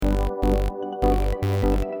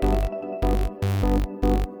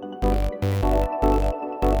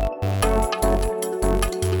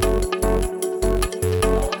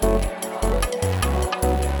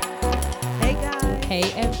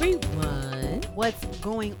what's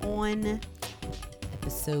going on.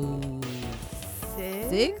 Episode 6?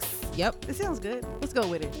 6? Yep. It sounds good. Let's go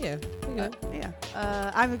with it. Yeah. We good.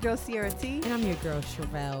 I'm your girl Sierra T. And I'm your girl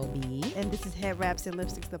Sherelle B. And this is Head Wraps and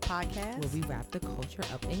Lipsticks, the podcast. Where we wrap the culture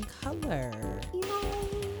up in color.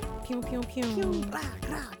 Pew, pew, pew. Pew, rah,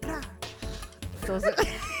 rah, rah. Those are,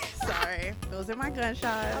 sorry. Those are my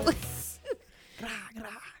gunshots. Rah, rah.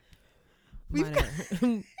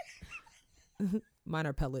 Mine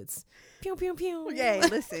are pellets. Pew, pew, pew. Okay,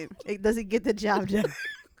 listen. It doesn't get the job done.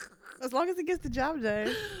 As long as it gets the job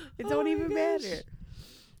done, it don't even matter.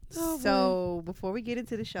 Oh, so before we get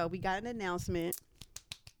into the show, we got an announcement.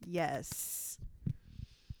 Yes.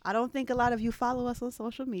 I don't think a lot of you follow us on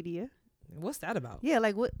social media. What's that about? Yeah,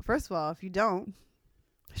 like what? First of all, if you don't,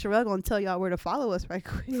 Sherelle gonna tell y'all where to follow us right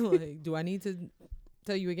quick. Like, do I need to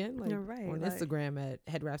tell you again? Like, You're right, on like- Instagram at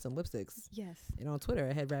Head Wraps and Lipsticks. Yes. And on Twitter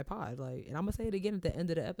at Head Wrap Pod. Like, and I'm gonna say it again at the end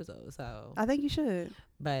of the episode. So, I think you should.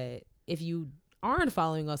 but if you aren't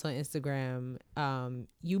following us on Instagram,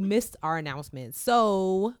 you missed our announcement.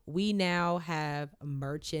 So we now have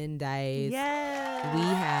merchandise. Yeah. We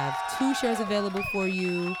have 2 shirts available for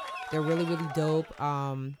you. They're really, really dope.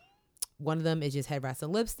 One of them is just Head Wraps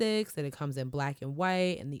and Lipsticks, and it comes in black and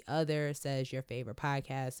white. And the other says your favorite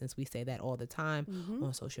podcast, since we say that all the time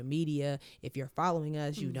on social media. If you're following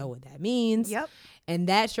us, you know what that means. Yep. And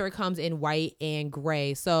that shirt comes in white and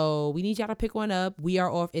gray. So we need y'all to pick one up. We are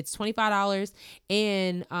off. It's $25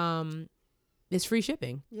 and it's free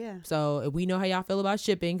shipping. Yeah. So if we know how y'all feel about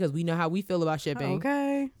shipping, because we know how we feel about shipping.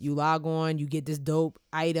 Okay. You log on, you get this dope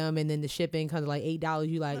item, and then the shipping comes like $8.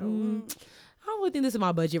 You like, I don't really think this is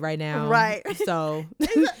my budget right now. Right. So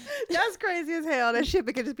That's crazy as hell. That shit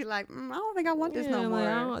could just be like, I don't think I want this no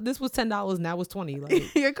more. This was $10, now it's $20.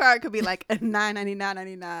 Like, Your card could be like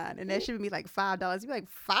 $9.99.99, and that should be like $5. You'd be like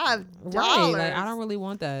 $5. right. Like, I don't really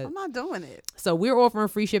want that. I'm not doing it. So we're offering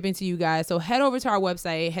free shipping to you guys. So head over to our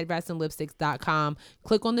website, headwrapsandlipsticks.com.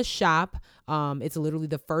 Click on the shop. It's literally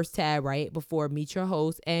the first tab right before Meet Your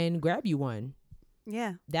Host, and grab you one.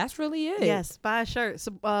 Yeah. That's really it. Yes. Buy a shirt.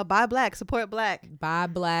 Buy black. Support black. Buy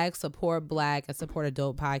black, support black, and support a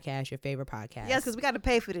dope podcast, your favorite podcast. Yes, because we got to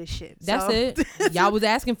pay for this shit. That's so. it. Y'all was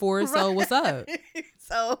asking for it, so Right. what's up?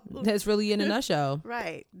 So. That's really in a nutshell.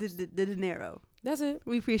 Right. The dinero. That's it.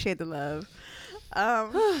 We appreciate the love.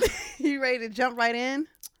 You ready to jump right in?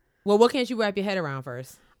 Well, what can't you wrap your head around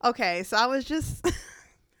first? Okay, so I was just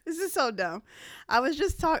this is so dumb. I was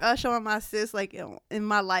just showing my sis like in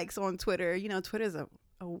my likes on Twitter. You know, Twitter's a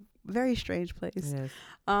very strange place. Yes.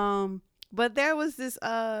 But there was this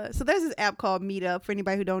so there's this app called Meetup for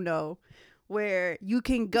anybody who don't know, where you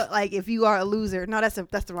can go, like, if you are a loser. No, that's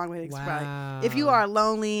the wrong way to express it. If you are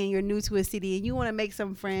lonely and you're new to a city and you want to make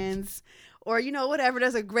some friends, or whatever,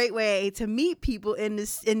 there's a great way to meet people in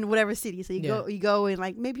whatever city. So you go and,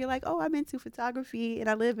 like, maybe you're like, oh, I'm into photography and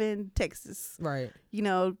I live in Texas, Right.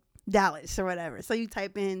 Dallas or whatever. So you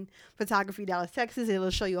type in photography Dallas, Texas,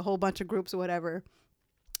 it'll show you a whole bunch of groups or whatever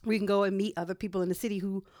where you can go and meet other people in the city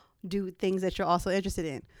who do things that you're also interested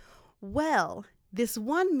in. Well, this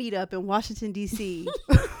one meetup in Washington, D.C.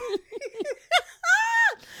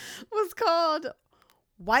 was called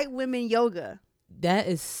White Women Yoga. That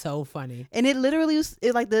is so funny. And it literally was,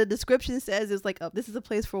 like the description says, it's like, this is a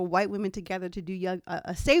place for white women to gather to do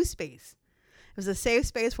a safe space. It was a safe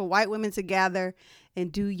space for white women to gather and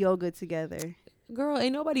do yoga together. Girl,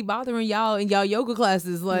 ain't nobody bothering y'all in y'all yoga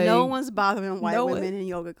classes. Like, no one's bothering white women in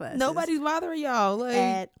yoga classes. Nobody's bothering y'all. Like,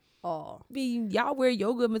 at all. Y'all wear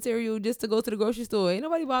yoga material just to go to the grocery store. Ain't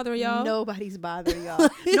nobody bothering y'all. Nobody's bothering y'all.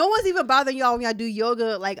 No one's even bothering y'all when y'all do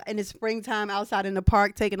yoga, like in the springtime outside in the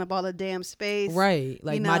park, taking up all the damn space. Right.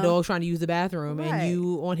 Like, my dog's trying to use the bathroom and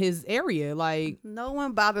you on his area. Like, no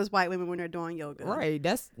one bothers white women when they're doing yoga. Right.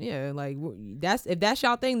 That's if that's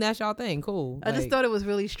y'all thing, that's y'all thing. Cool. I just thought it was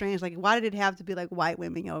really strange. Like, why did it have to be like white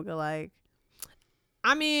women yoga? Like,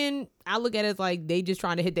 I mean, I look at it as like they just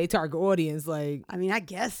trying to hit their target audience. Like, I mean, I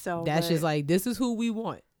guess so. That's just like, this is who we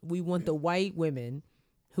want. We want the white women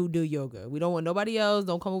who do yoga. We don't want nobody else.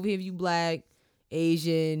 Don't come over here if you black,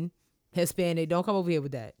 Asian, Hispanic. Don't come over here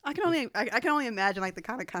with that. I can only imagine like the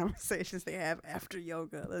kind of conversations they have after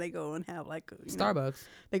yoga. They go and have like Starbucks.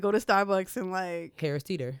 They go to Starbucks and like Harris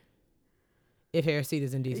Teeter. If Harris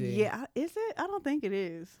Teeter's in DC. Yeah, is it? I don't think it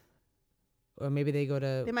is. Or maybe they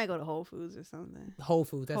might go to Whole Foods or something. Whole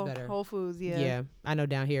Foods, that's better. Whole Foods, yeah. Yeah, I know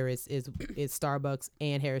down here it's Starbucks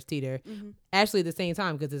and Harris Teeter. Mm-hmm. Actually, at the same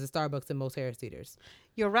time, because there's a Starbucks in most Harris Teeters.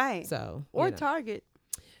 You're right. So or Target.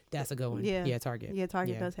 That's a good one. Yeah, Target. Yeah,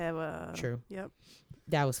 Target does have a. True. Yep.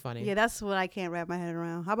 That was funny. Yeah, that's what I can't wrap my head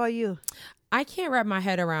around. How about you? I can't wrap my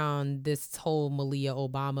head around this whole Malia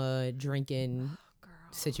Obama drinking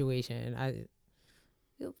situation.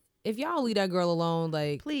 If y'all leave that girl alone,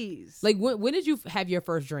 like, please. Like, when did you have your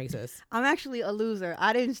first drink, sis? I'm actually a loser.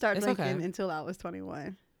 I didn't start drinking okay. until I was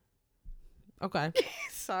 21. Okay.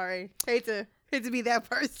 Sorry. Hate to be that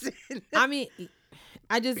person. I mean,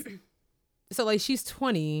 so like she's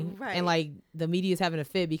 20 right. and like the media's having a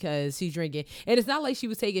fit because she's drinking, and it's not like she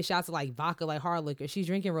was taking shots of like vodka, like hard liquor. She's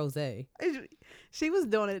drinking rosé. She was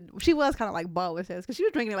doing it. She was kind of like baller says because she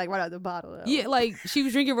was drinking it like right out of the bottle. Though. Yeah, like she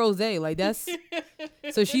was drinking rosé. Like that's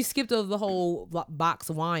so she skipped over the whole box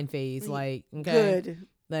wine phase. Like okay, good.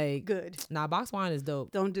 Like good. Nah, box wine is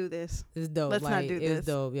dope. Don't do this. It's dope. Let's like, not do this. It's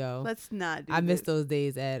dope, yo. Let's not do I miss this. those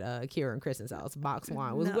days at Kira and Kristen's house. Box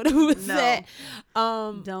wine was what it was at.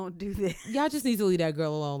 Don't do this. Y'all just need to leave that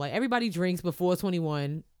girl alone. Like everybody drinks before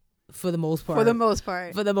 21 for the most part. For the most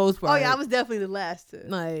part. Oh yeah, I was definitely the last to.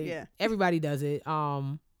 Like yeah. Everybody does it.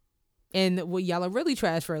 And what y'all are really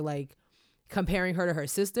trash for, like comparing her to her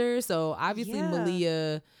sister. So obviously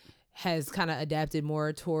Malia has kind of adapted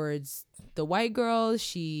more towards the white girls.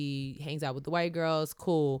 She hangs out with the white girls.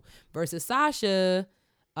 Cool. Versus Sasha,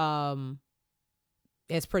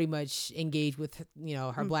 has pretty much engaged with,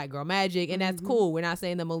 her black girl magic. And that's cool. We're not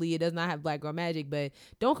saying that Malia does not have black girl magic, but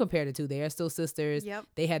don't compare the two. They are still sisters. Yep.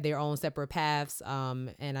 They had their own separate paths.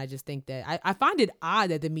 And I just think that I find it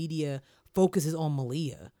odd that the media focuses on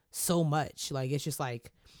Malia so much. Like, it's just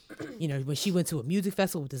like, when she went to a music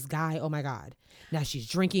festival with this guy, oh my God. Now she's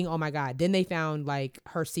drinking, oh my God. Then they found like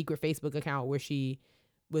her secret Facebook account where she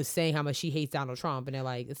was saying how much she hates Donald Trump, and they're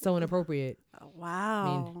like, it's so inappropriate. Wow.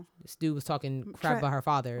 I mean, this dude was talking crap about her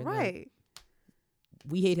father. Right.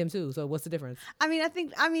 We hate him too, so what's the difference? I mean,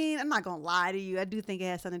 I'm not gonna lie to you. I do think it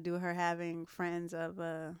has something to do with her having friends of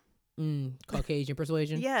Caucasian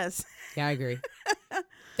persuasion. Yes. Yeah, I agree.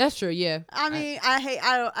 That's true. Yeah. I mean,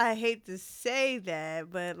 I hate to say that,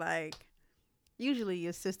 but like, usually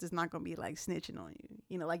your sister's not gonna be like snitching on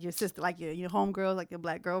you. Like your sister, like your homegirls, like your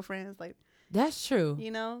black girlfriends, like. That's true.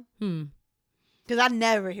 Because I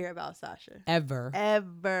never hear about Sasha. Ever.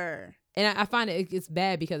 And I find it's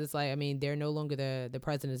bad because it's like, I mean, they're no longer the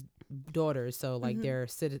president's daughters, so like they're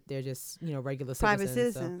just regular private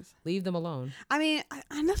citizens. So leave them alone. I mean,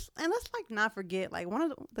 and let's like not forget, like one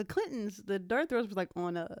of the Clintons, the Dirt Throws was like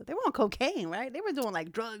on they were on cocaine, right? They were doing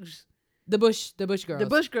like drugs. The Bush girls. The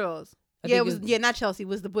Bush girls. It was not Chelsea. It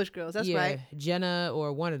was the Bush girls. That's right. Jenna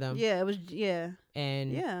or one of them. Yeah, it was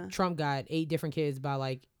And Trump got 8 different kids by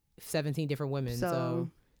like 17 different women.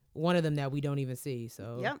 So one of them that we don't even see.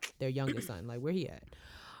 So their youngest son, like where he at?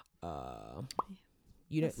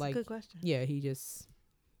 That's a good question. Yeah, he was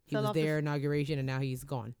their inauguration and now he's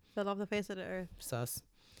gone. Fell off the face of the earth. Sus.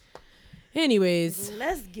 Anyways,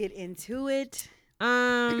 let's get into it.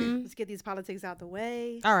 Let's get these politics out the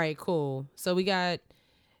way. All right, cool. So we got.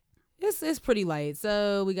 It's pretty light.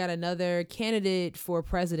 So we got another candidate for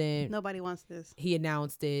president. Nobody wants this. He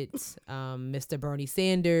announced it. Mr. Bernie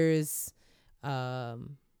Sanders,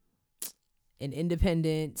 an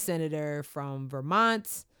independent senator from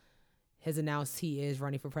Vermont, has announced he is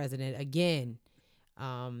running for president again.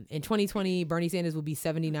 In 2020, Bernie Sanders will be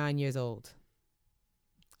 79 years old.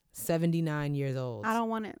 79 years old. I don't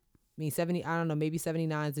want it. I mean, 70. I don't know. Maybe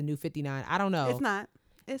 79 is the new 59. I don't know.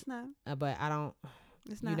 It's not. But I don't.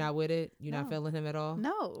 It's not. You're not with it? You're not feeling him at all?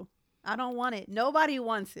 No. I don't want it. Nobody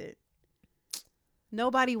wants it.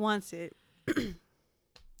 Nobody wants it.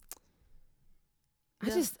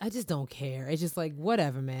 I just don't care. It's just like,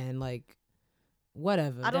 whatever, man. Like,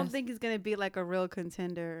 whatever. I don't think he's going to be like a real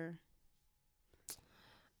contender.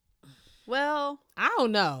 Well, I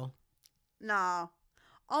don't know. No.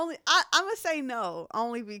 I'm going to say no.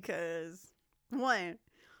 Only because, one,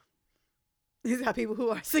 he's got people who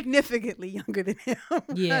are significantly younger than him.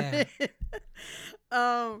 Yeah. Two,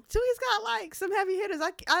 he's got like some heavy hitters.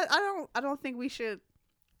 I don't think we should,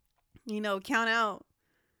 count out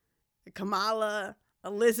Kamala,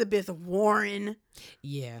 Elizabeth Warren.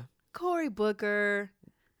 Yeah. Cory Booker.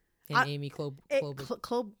 And Amy Klobuchar.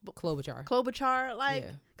 Klobuchar. Like,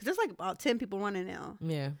 because there's like about 10 people running now.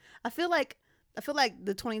 Yeah. I feel like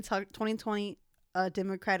the 2020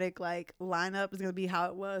 Democratic like lineup is gonna be how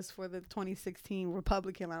it was for the 2016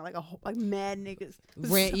 Republican lineup, like mad niggas.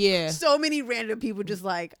 So many random people just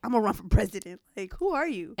like, I'm gonna run for president. Like, who are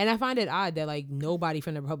you? And I find it odd that like nobody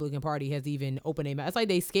from the Republican Party has even opened their mouth. It's like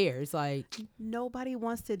they scared. It's like nobody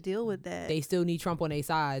wants to deal with that. They still need Trump on their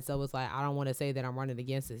side, so it's like I don't want to say that I'm running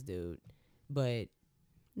against this dude, but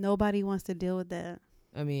nobody wants to deal with that.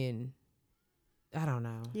 I mean, I don't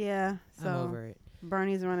know. Yeah, so I'm over it.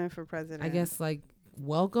 Bernie's running for president. I guess like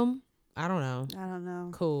welcome. I don't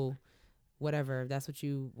know. Cool. whatever. If that's what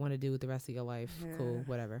you want to do with the rest of your life. Yeah. Cool,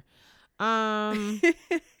 whatever. I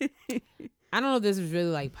don't know if this is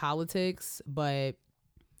really like politics, but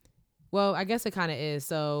well, I guess it kind of is.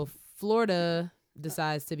 So Florida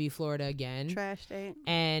decides to be Florida again. Trash state.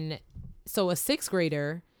 And so a 6th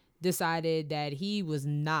grader decided that he was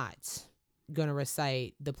not going to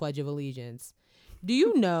recite the Pledge of Allegiance. Do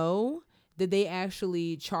you know that they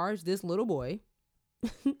actually charged this little boy,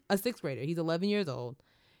 a 6th grader, he's 11 years old,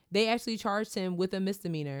 they actually charged him with a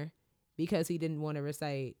misdemeanor because he didn't want to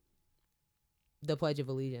recite the Pledge of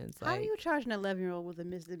Allegiance. How do you charge an 11-year-old with a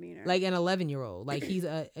misdemeanor? Like an 11-year-old. Like he's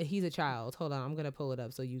a child. Hold on, I'm going to pull it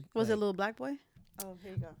up so you... Was it a little black boy? Oh,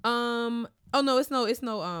 here you go. Oh no, it's no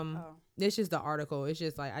it's just the article. It's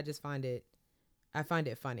just like I find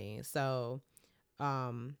it funny. So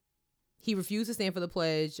he refused to stand for the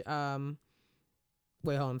pledge. I'm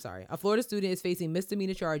sorry. A Florida student is facing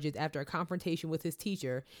misdemeanor charges after a confrontation with his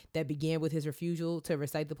teacher that began with his refusal to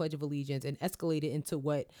recite the Pledge of Allegiance and escalated into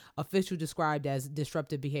what officials described as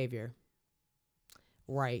disruptive behavior.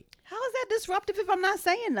 Right. How is that disruptive if I'm not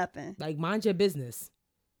saying nothing? Like, mind your business.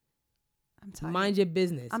 I'm tired. Mind your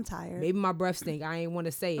business. I'm tired. Maybe my breath stink. I ain't want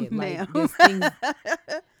to say it. Like, Ma'am. there's things.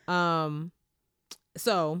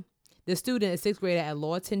 So the student, a 6th grader at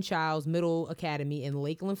Lawton Childs Middle Academy in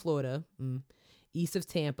Lakeland, Florida, east of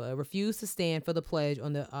Tampa, refused to stand for the pledge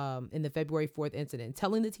on the in the February 4th incident,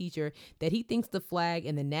 telling the teacher that he thinks the flag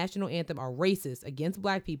and the national anthem are racist against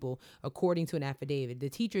black people, according to an affidavit. The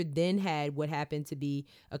teacher then had what happened to be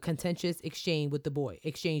a contentious exchange with the boy.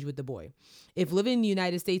 If living in the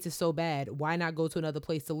United States is so bad, why not go to another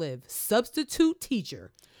place to live? Substitute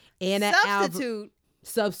teacher Anna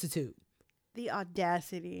substitute. The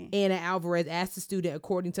audacity. Anna Alvarez asked the student,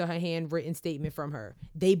 according to her handwritten statement from her.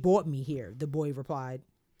 They brought me here, the boy replied.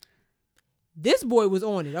 This boy was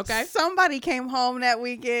on it, okay? Somebody came home that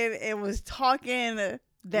weekend and was talking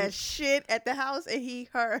that shit at the house, and he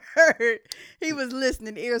heard. He was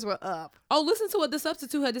listening. Ears were up. Oh, listen to what the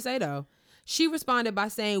substitute had to say, though. She responded by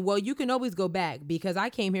saying, well, you can always go back because I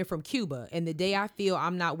came here from Cuba, and the day I feel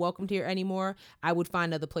I'm not welcomed here anymore, I would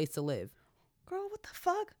find another place to live. Girl, what the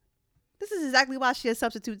fuck? This is exactly why she's a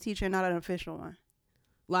substitute teacher and not an official one.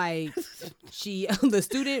 Like, the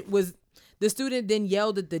student then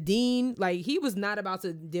yelled at the dean. Like, he was not about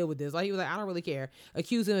to deal with this. Like, he was like, I don't really care.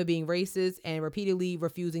 Accused him of being racist and repeatedly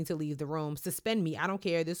refusing to leave the room. Suspend me. I don't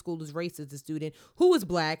care. This school is racist. The student, who was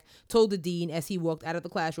black, told the dean as he walked out of the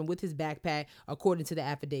classroom with his backpack, according to the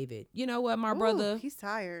affidavit. You know what, my brother? He's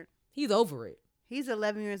tired. He's over it. He's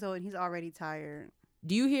 11 years old and he's already tired.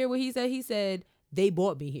 Do you hear what he said? He said, they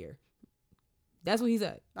brought me here. That's what he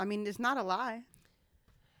said. I mean, it's not a lie.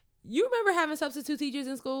 You remember having substitute teachers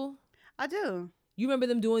in school? I do. You remember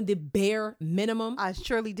them doing the bare minimum? I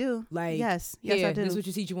surely do. Like, yes, I do. This is what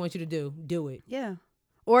your teacher wants you to do. Do it. Yeah.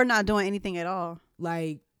 Or not doing anything at all.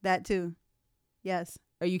 Like, that too. Yes.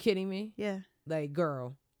 Are you kidding me? Yeah. Like,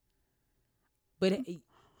 girl. But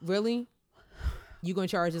really? You gonna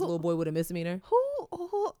charge this little boy with a misdemeanor?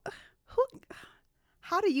 Who?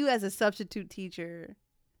 How do you, as a substitute teacher,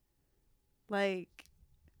 like?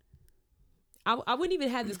 I wouldn't even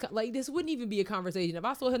have this, like, this wouldn't even be a conversation. If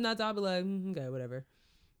I saw him that time, I'd be like, okay, whatever.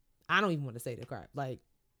 I don't even want to say the crap. Like,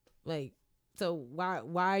 so why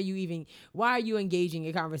are you engaging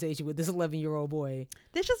in conversation with this 11-year-old boy?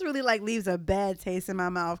 This just really, like, leaves a bad taste in my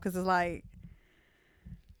mouth, because it's like,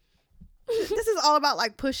 this is all about,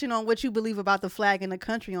 like, pushing on what you believe about the flag and the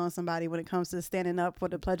country on somebody when it comes to standing up for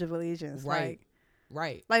the Pledge of Allegiance. Right.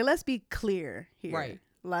 Right. Like, let's be clear here. Right.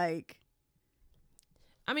 Like,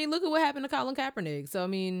 I mean, look at what happened to Colin Kaepernick. So, I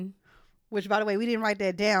mean, which, by the way, we didn't write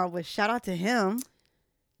that down, but shout out to him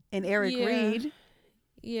and Eric Reed.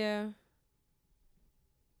 Yeah.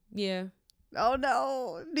 Yeah. Oh,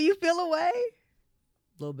 no. Do you feel away?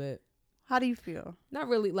 A little bit. How do you feel? Not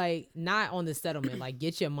really, like, not on the settlement. Like,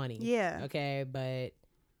 get your money. Yeah. Okay, but,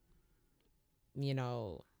 you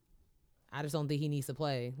know, I just don't think he needs to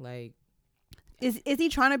play. Like, Is he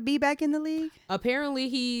trying to be back in the league?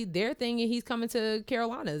 Apparently, they're thinking he's coming to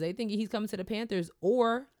Carolina. They think he's coming to the Panthers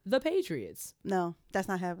or the Patriots. No, that's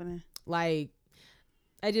not happening. Like,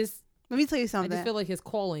 let me tell you something. I just feel like his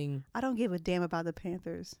calling. I don't give a damn about the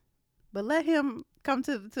Panthers, but let him come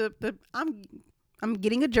to the. I'm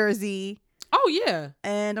getting a jersey. Oh yeah,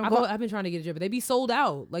 and I've been trying to get a jersey, but they be sold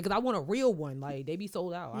out. Like, 'cause I want a real one. Like, they be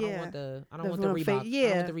sold out. Yeah. I don't want the Reebok. Yeah, I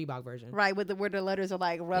don't want the Reebok version. Right, with where the letters are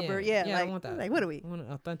like rubber. Yeah, I want that. Like, what are we? I want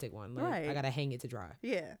an authentic one. Like, right. I gotta hang it to dry.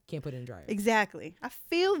 Yeah, can't put it in dryer. Exactly. I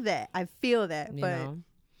feel that, you but know?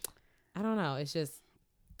 I don't know. It's just,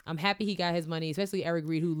 I'm happy he got his money, especially Eric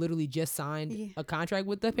Reed, who literally just signed a contract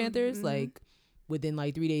with the Panthers. Mm-hmm. Like, within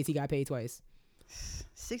like 3 days he got paid twice.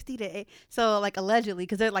 60 to 8. So like allegedly,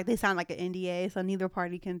 because they sound like an NDA, so neither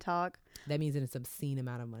party can talk. That means it's an obscene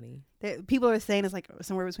amount of money. People are saying it's like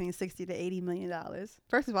somewhere between 60 to 80 million dollars.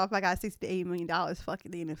 First of all, if I got 60 to 80 million dollars, fuck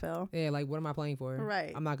the NFL. Yeah, like what am I playing for?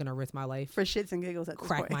 Right. I'm not gonna risk my life for shits and giggles at this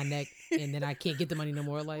crack point. my neck and then I can't get the money no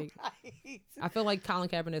more. Like right. I feel like Colin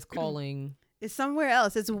Kaepernick's calling. It's somewhere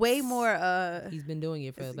else. It's way more. He's been doing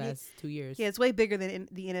it for the last 2 years. Yeah, it's way bigger than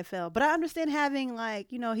the NFL. But I understand having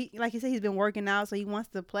like, you know, he like you said, he's been working out, so he wants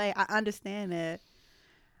to play. I understand that.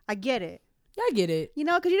 I get it. Yeah, I get it. You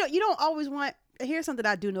know, because you don't always want. Here's something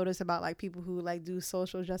I do notice about like people who like do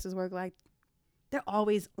social justice work. Like they're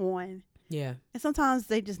always on. Yeah. And sometimes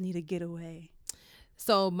they just need to get away.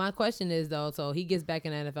 So my question is though, so he gets back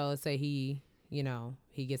in the NFL. Let's say he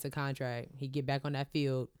gets a contract. He get back on that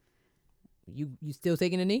field. You still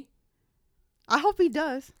taking a knee? I hope he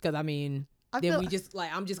does. Because I mean, I'm just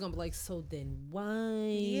gonna be like, so then why?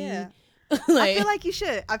 Yeah. Like, I feel like you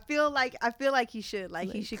should. I feel like he should.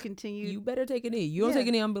 Like he should continue. You better take a knee. You don't take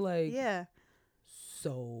a knee, I'm be like, yeah.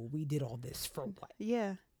 So we did all this for what?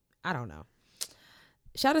 Yeah. I don't know.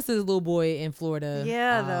 Shout out to this little boy in Florida.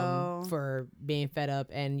 Yeah, though. For being fed up,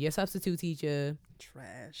 and your substitute teacher.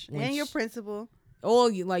 Trash. And your principal.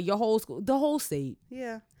 Oh, like your whole school, the whole state.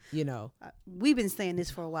 Yeah. You know. We've been saying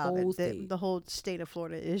this for a while. The whole state of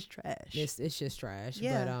Florida is trash. It's just trash.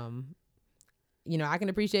 Yeah. But you know, I can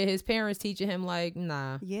appreciate his parents teaching him like,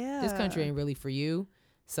 nah. Yeah. This country ain't really for you.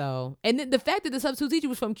 So, and then the fact that the substitute teacher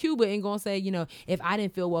was from Cuba ain't gonna say, you know, if I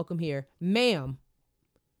didn't feel welcome here, ma'am.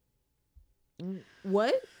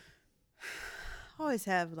 What? I always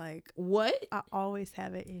have like what? I always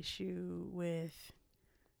have an issue with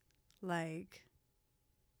like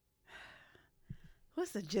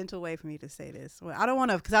what's the gentle way for me to say this? Well, I don't want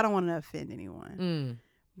to offend anyone.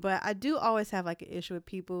 But I do always have like an issue with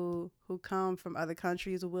people who come from other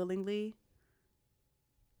countries willingly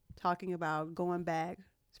talking about going back,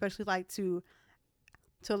 especially like to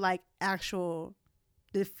like actual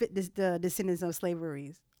the descendants of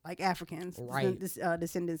slavery, like Africans, right?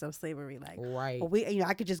 Descendants of slavery, like right. Well,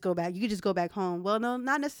 I could just go back. You could just go back home. Well, no,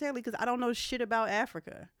 not necessarily, because I don't know shit about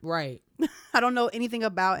Africa. Right. I don't know anything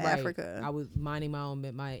about Africa. I was minding my own.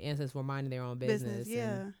 My ancestors were minding their own business.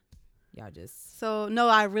 Yeah. Y'all just. So no,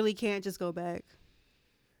 I really can't just go back.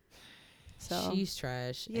 So she's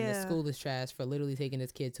trash, and the school is trash for literally taking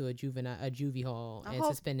this kid to a juvie hall and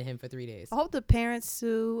suspending him for 3 days. I hope the parents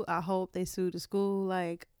sue. I hope they sue the school.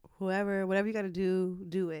 Like whatever you got to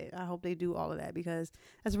do it. I hope they do all of that, because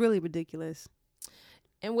that's really ridiculous.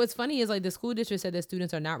 And what's funny is like the school district said that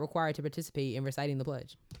students are not required to participate in reciting the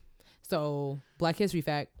pledge. So Black History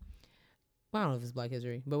fact. Well, I don't know if it's Black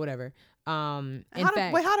History, but whatever. How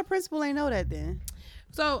the principal ain't know that then?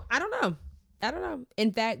 So I don't know.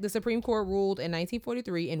 In fact, the Supreme Court ruled in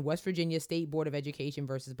 1943 in West Virginia State Board of Education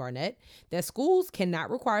versus Barnett that schools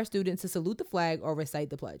cannot require students to salute the flag or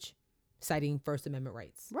recite the pledge, citing First Amendment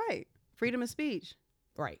rights. Right. Freedom of speech.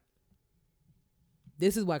 Right.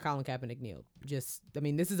 This is why Colin Kaepernick kneeled. This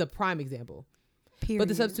is a prime example. Period. But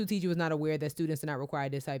the substitute teacher was not aware that students are not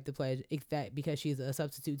required to recite the pledge because she's a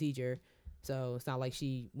substitute teacher. So it's not like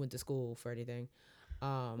she went to school for anything.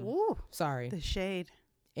 Ooh, sorry. The shade.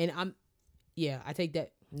 And I take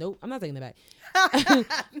that. Nope, I'm not taking that back. I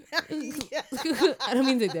don't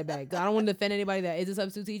mean to take that back. I don't want to offend anybody that is a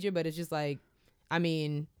substitute teacher, but it's just like, I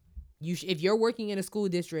mean, if you're working in a school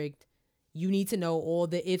district, you need to know all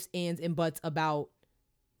the ifs, ands, and buts about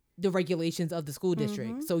the regulations of the school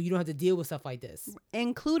district, so you don't have to deal with stuff like this,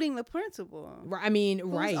 including the principal. I mean,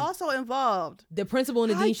 who's also involved. The principal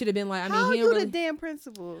and the dean should have been like, the damn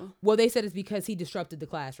principal? Well, they said it's because he disrupted the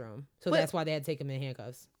classroom, so that's why they had to take him in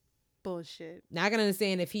handcuffs. Bullshit. Now I can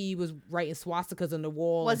understand if he was writing swastikas on the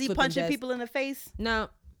wall. Was he punching people in the face? No.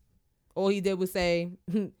 All he did was say,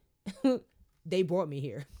 "They brought me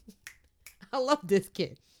here." I love this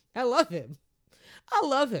kid. I love him.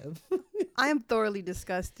 I am thoroughly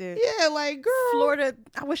disgusted. Yeah, like, girl. Florida,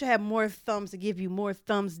 I wish I had more thumbs to give you more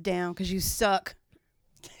thumbs down, because you suck.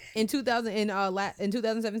 In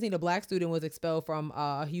 2017, a Black student was expelled from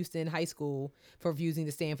Houston High School for refusing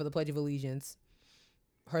to stand for the Pledge of Allegiance.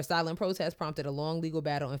 Her silent protest prompted a long legal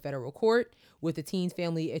battle in federal court, with the teen's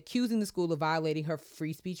family accusing the school of violating her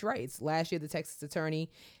free speech rights. Last year, the Texas Attorney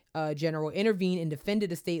General intervened and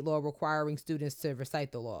defended a state law requiring students to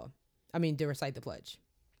recite the pledge.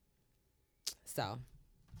 So,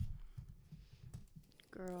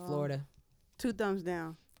 girl, Florida, 2 thumbs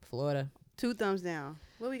down. Florida, 2 thumbs down.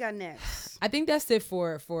 What we got next? I think that's it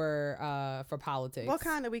for politics. What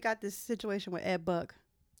kind of we got this situation with Ed Buck?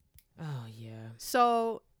 Oh yeah.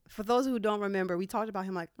 So for those who don't remember, we talked about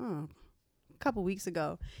him like couple weeks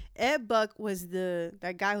ago. Ed Buck was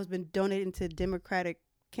that guy who's been donating to Democratic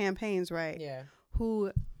campaigns, right? Yeah.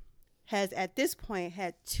 Who has at this point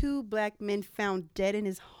had 2 black men found dead in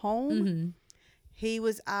his home. Mm-hmm. He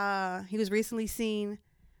was recently seen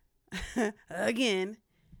again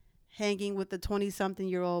hanging with a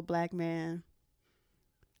 20-something-year-old black man.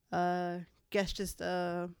 Guess just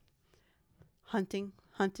hunting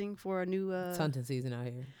for a new It's hunting season out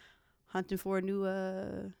here. hunting for a new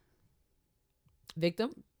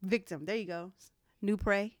Victim. There you go. New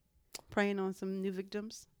preying on some new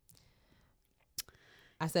victims.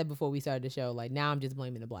 I said before we started the show, like, now I'm just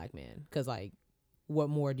blaming the black man, because, like, what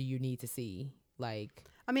more do you need to see? Like,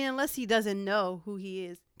 I mean, unless he doesn't know who he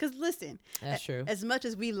is. Because listen, that's true. As much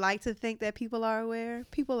as we like to think that people are aware,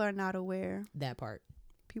 people are not aware. That part.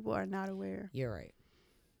 People are not aware. You're right.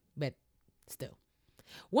 But still.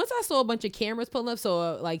 Once I saw a bunch of cameras pulling up,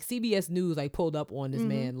 so like CBS News like pulled up on this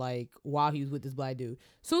man like while he was with this black dude.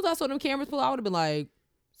 As soon as I saw them cameras pull out, I would have been like,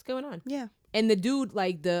 what's going on? Yeah. And the dude,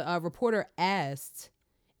 like the reporter asked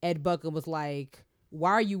Ed Buck and was like,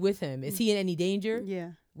 why are you with him? Is he in any danger?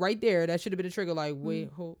 Yeah. Right there, that should have been a trigger. Like, wait,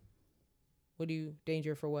 what do you,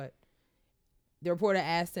 danger for what? The reporter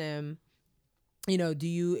asked him, you know,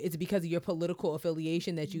 is it because of your political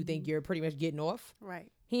affiliation that you think you're pretty much getting off? Right.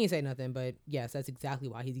 He didn't say nothing, but yes, that's exactly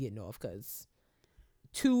why he's getting off, because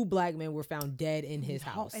 2 black men were found dead in his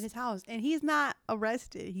house. And he's not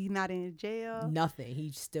arrested. He's not in jail. Nothing.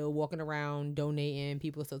 He's still walking around donating.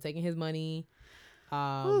 People are still taking his money.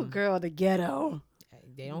 Ooh, girl, the ghetto.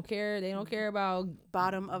 They don't care. They don't care about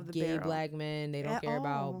bottom of the gay barrel. black men. They don't care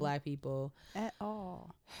about black people at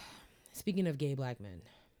all. Speaking of gay black men,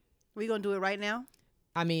 we gonna do it right now?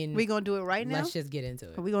 I mean, we gonna do it right now? Let's just get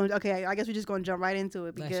into it. Okay, I guess we're just gonna jump right into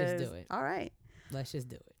it because let's just do it. All right. Let's just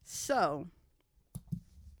do it. So,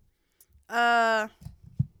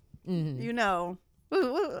 you know,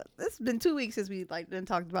 it's been 2 weeks since we like then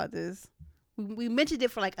talked about this. We mentioned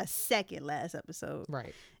it for like a second last episode,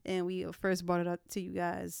 right? And we first brought it up to you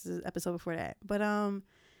guys the episode before that. But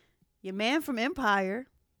your man from Empire,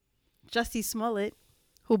 Jussie Smollett,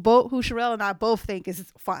 who Sherelle and I both think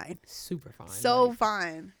is fine, super fine, so like,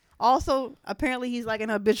 fine. Also, apparently he's like an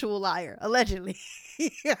habitual liar, allegedly.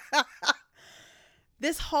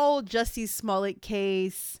 This whole Jussie Smollett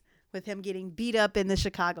case with him getting beat up in the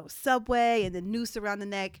Chicago subway and the noose around the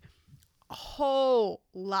neck, a whole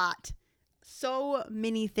lot. So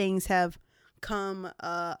many things have come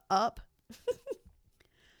up.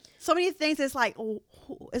 So many things. It's like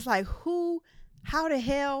who, how the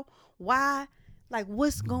hell, why, like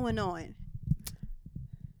what's going on?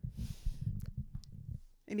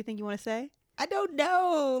 Anything you want to say? I don't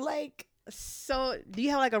know. Like, so do you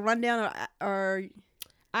have like a rundown or?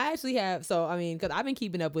 I actually have. So I mean, because I've been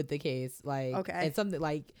keeping up with the case, like, okay, and something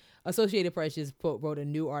like Associated Press just wrote a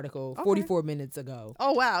new article 44 minutes ago.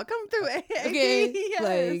 Oh wow, come through. Okay, yes.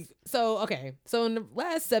 like so in the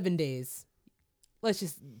last 7 days, let's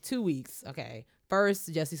just 2 weeks. Okay, first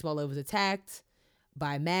Jussie Smollett was attacked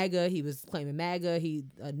by MAGA. He was claiming MAGA.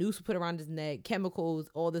 A noose was put around his neck, chemicals,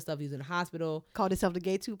 all this stuff. He was in the hospital. Called himself the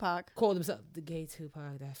gay Tupac. Called himself the gay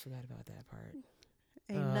Tupac. I forgot about that part.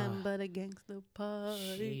 Ain't nothing but a gangster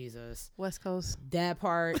party. Jesus. West Coast. That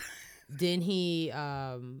part. Then he,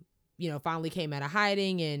 finally came out of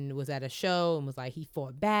hiding and was at a show and was like, he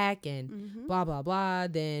fought back and blah, blah, blah.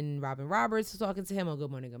 Then Robin Roberts was talking to him on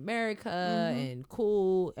Good Morning America and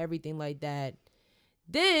cool, everything like that.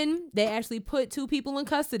 Then they actually put 2 people in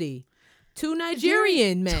custody. 2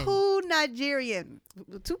 Nigerian men. 2 Nigerian.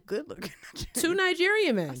 2 good looking Nigerian. 2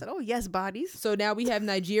 Nigerian men. I said, oh, yes, bodies. So now we have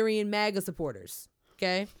Nigerian MAGA supporters.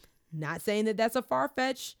 Okay? Not saying that that's a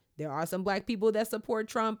far-fetched. There are some black people that support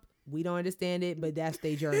Trump. We don't understand it, but that's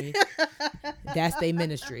their journey. That's their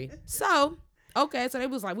ministry. So, okay. So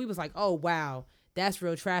we was like, oh, wow. That's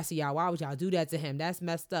real trashy, y'all. Why would y'all do that to him? That's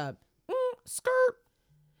messed up. Skirt.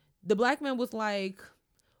 The black man was like,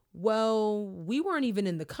 well, we weren't even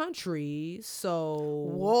in the country, so...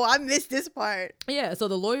 Whoa, I missed this part. Yeah, so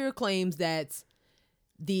the lawyer claims that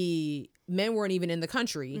the men weren't even in the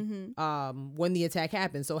country when the attack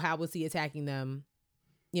happened. So how was he attacking them?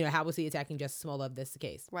 You know, how was he attacking Jussie Smollett if that's the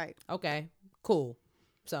case? Right. Okay, cool.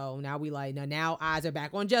 So now now eyes are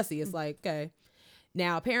back on Jussie. It's like, okay.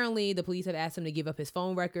 Now, apparently, the police have asked him to give up his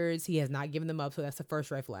phone records. He has not given them up, so that's the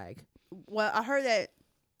first red flag. Well, I heard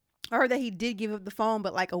that he did give up the phone,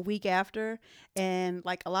 but like a week after, and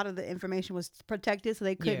like a lot of the information was protected, so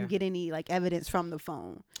they couldn't get any like evidence from the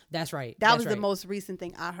phone. That's right. That was the most recent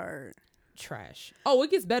thing I heard. Trash. Oh,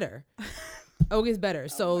 it gets better.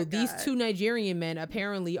 So these 2 Nigerian men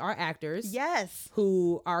apparently are actors. Yes.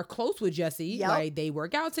 Who are close with Jussie. Yep. Like they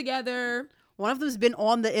work out together. One of them's been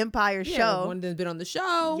on the Empire show. One of them's been on the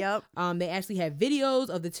show. Yep. They actually have videos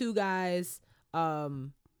of the two guys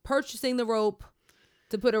purchasing the rope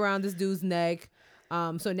to put around this dude's neck.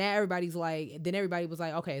 So now everybody was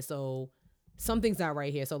like, okay, so something's not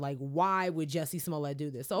right here. So like, why would Jussie Smollett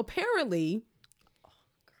do this? So apparently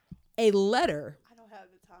a letter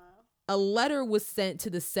a letter was sent to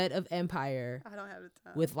the set of Empire. I don't have the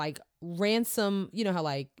time. With like ransom, you know how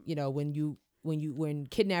like, you know, when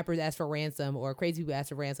kidnappers ask for ransom or crazy people ask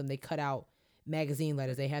for ransom, they cut out magazine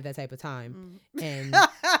letters. They have that type of time. And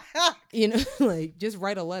you know, like just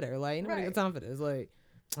write a letter. Like nobody got time for this. Like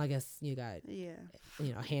I guess you got you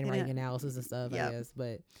know, handwriting analysis and stuff, I guess.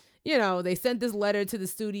 But you know, they sent this letter to the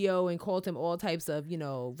studio and called him all types of, you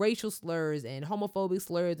know, racial slurs and homophobic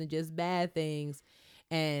slurs and just bad things.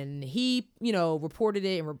 And he, you know, reported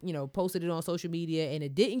it and, you know, posted it on social media, and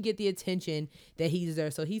it didn't get the attention that he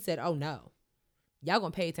deserved. So he said, oh, no, y'all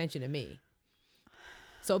gonna pay attention to me.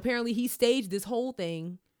 So apparently he staged this whole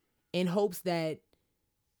thing in hopes that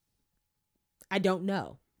I don't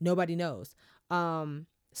know. Nobody knows.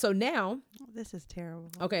 So now. This is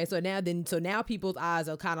terrible. Okay, so now people's eyes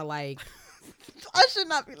are kind of like. I should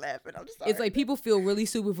not be laughing. I'm sorry. It's like people feel really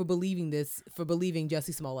stupid for believing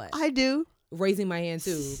Jussie Smollett. I do. Raising my hand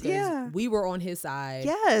too, because we were on his side.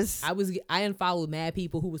 Yes, I unfollowed mad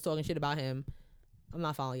people who was talking shit about him. I'm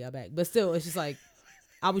not following y'all back, but still, it's just like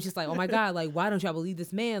I was just like, oh my god, like why don't y'all believe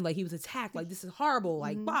this man? Like he was attacked. Like this is horrible.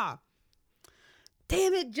 Like bah,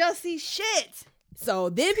 damn it, Jussie, shit. So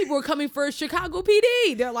then people were coming for Chicago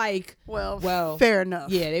PD. They're like, well, fair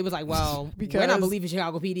enough. Yeah, they was like, well, because we're not believing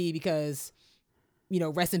Chicago PD because, you know,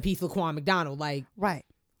 rest in peace, Laquan McDonald. Like, right,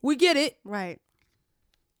 we get it, right.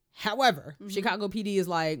 However, Chicago PD is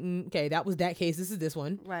like, okay, that was that case. This is this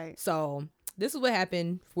one. Right. So this is what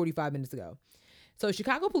happened 45 minutes ago. So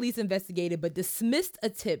Chicago police investigated but dismissed a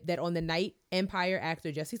tip that on the night Empire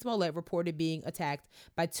actor Jussie Smollett reported being attacked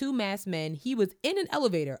by two masked men, he was in an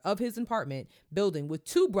elevator of his apartment building with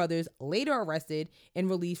two brothers later arrested and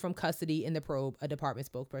released from custody in the probe, a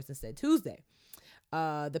department spokesperson said Tuesday.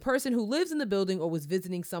 The person who lives in the building or was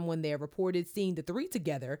visiting someone there reported seeing the three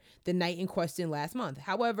together the night in question last month.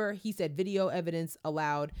 However, he said video evidence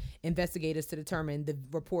allowed investigators to determine the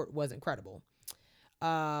report wasn't credible.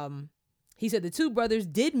 He said the two brothers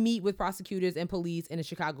did meet with prosecutors and police in a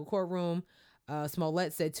Chicago courtroom.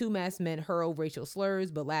 Smollett said two masked men hurled racial slurs,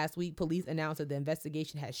 but last week police announced that the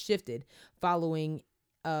investigation has shifted following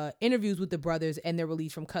interviews with the brothers and their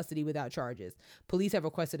release from custody without charges. Police have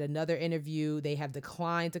requested another interview. They have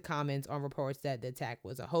declined to comment on reports that the attack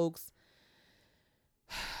was a hoax.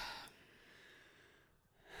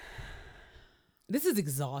 This is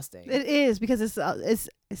exhausting. It is, because it's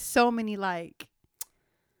so many like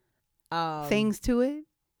things to it.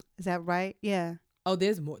 Is that right? Yeah. Oh,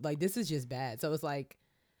 there's more. Like this is just bad. So it's like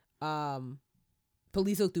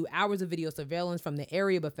police looked through hours of video surveillance from the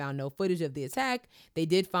area but found no footage of the attack. They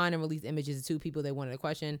did find and release images of two people they wanted to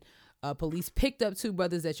question. Police picked up two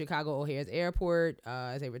brothers at Chicago O'Hare's airport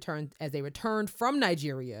as they returned from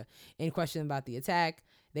Nigeria and questioned about the attack.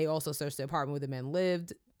 They also searched the apartment where the men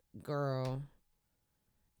lived. Girl,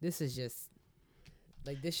 this is just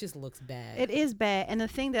like, this just looks bad. It is bad. And the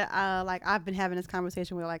thing that like I've been having this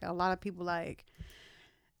conversation with like a lot of people, like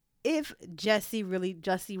if Jussie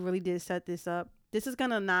really did set this up, this is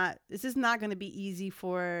not gonna be easy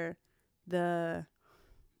for the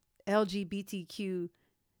LGBTQ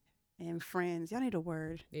and friends. Y'all need a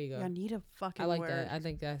word. There you go. Y'all need a fucking I word. like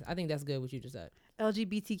that. I think that's good what you just said.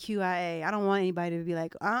 LGBTQIA. I don't want anybody to be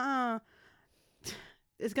like,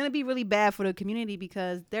 It's gonna be really bad for the community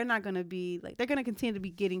because they're not gonna be like, they're gonna continue to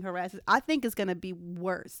be getting harassed. I think it's gonna be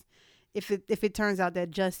worse if it turns out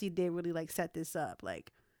that Jussie did really like set this up.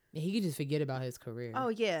 Like, he could just forget about his career. Oh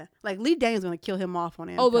yeah, like Lee Daniels gonna kill him off on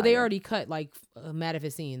it. Oh, but they already cut like mad of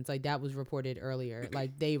his scenes. Like that was reported earlier.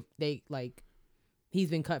 Like they like he's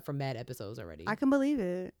been cut from mad episodes already. I can believe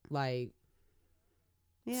it. Like,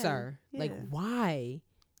 yeah, sir, yeah. like why?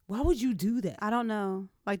 Why would you do that? I don't know.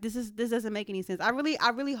 Like this doesn't make any sense. I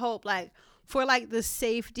really hope like for like the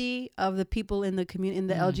safety of the people in the community, in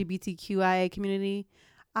the LGBTQIA community,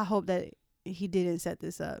 I hope that he didn't set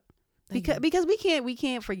this up. Because we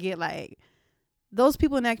can't forget, like, those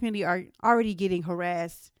people in that community are already getting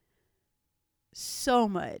harassed so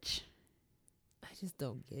much. I just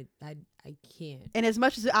don't get. I can't. And as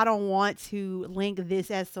much as I don't want to link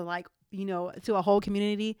this as to like, you know, to a whole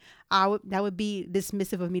community, that would be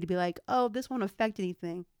dismissive of me to be like, oh, this won't affect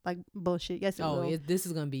anything. Like bullshit. Yes, it will. This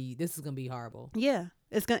is gonna be horrible. Yeah,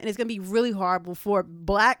 it's gonna be really horrible for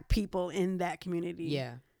Black people in that community.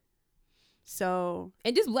 Yeah. So,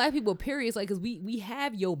 and just black people, period. It's like, because we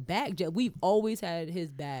have your back. We've always had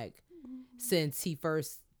his back since he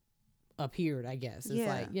first appeared, I guess. It's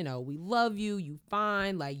like, you know, we love you. You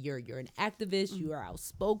fine. Like, you're an activist. You are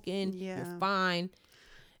outspoken. You're fine.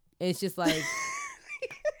 It's just like,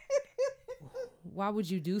 why would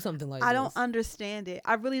you do something like this? I don't understand it.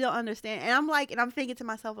 I really don't understand. And I'm thinking to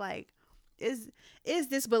myself, like, is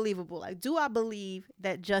this believable? Like, do I believe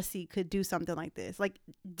that Jussie could do something like this? Like,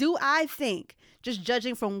 do I think, just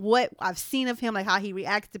judging from what I've seen of him, like how he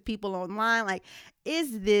reacts to people online, like,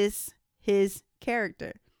 is this his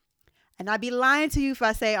character? And I'd be lying to you if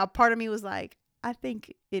I say a part of me was like, I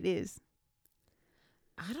think it is.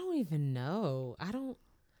 I don't even know. I don't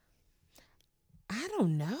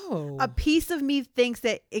know. A piece of me thinks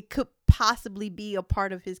that it could possibly be a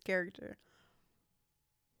part of his character.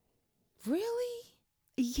 Really?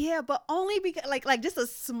 Yeah, but only because like just a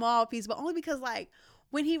small piece, but only because like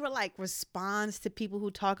when he responds to people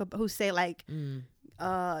who who say like you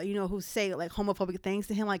know, who say like homophobic things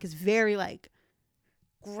to him, like it's very like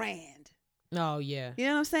grand. Oh yeah. You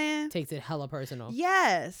know what I'm saying? Takes it hella personal.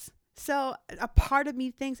 Yes. So a part of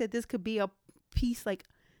me thinks that this could be a piece like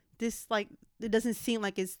this, like it doesn't seem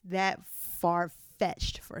like it's that far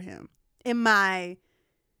fetched for him, in my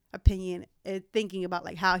opinion, thinking about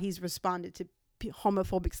like how he's responded to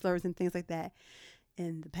homophobic slurs and things like that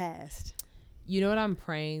in the past. You know what I'm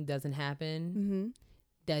praying doesn't happen? Mm-hmm.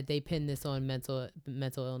 That they pin this on mental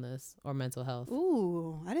illness or mental health.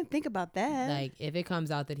 Ooh, I didn't think about that. Like, if it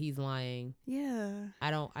comes out that he's lying, do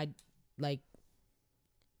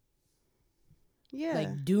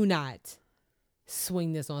not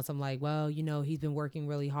swing this on some like, well, you know, he's been working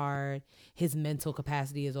really hard. His mental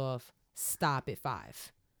capacity is off. Stop it,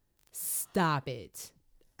 5. Stop it.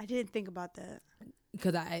 I didn't think about that.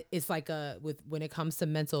 Because it's like when it comes to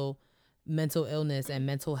mental illness and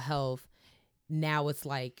mental health, now it's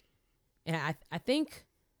like, and I think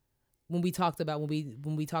when we talked about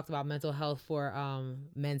mental health for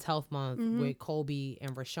Men's Health Month with Colby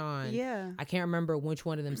and Rashawn, I can't remember which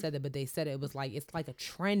one of them said it, but they said it was like, it's like a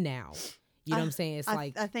trend now. You know what I'm saying? It's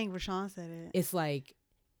like, I think Rashawn said it. It's like,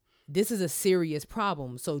 this is a serious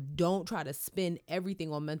problem. So don't try to spin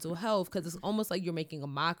everything on mental health, because it's almost like you're making a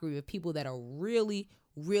mockery of people that are really,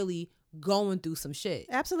 really going through some shit.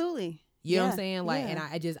 Absolutely. You know what I'm saying? Like, and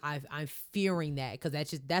I'm fearing that, because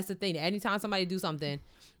that's the thing. Anytime somebody do something,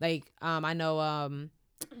 like, I know,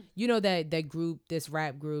 you know, that group, this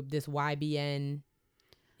rap group, this YBN.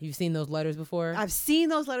 You've seen those letters before? I've seen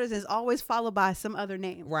those letters. It's always followed by some other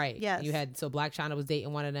name. Right. Yes. So Blac Chyna was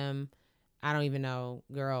dating one of them. I don't even know,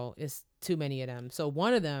 girl. It's too many of them. So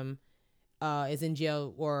one of them is in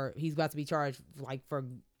jail, or he's about to be charged like for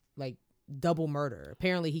like double murder.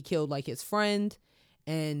 Apparently he killed like his friend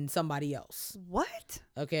and somebody else. What?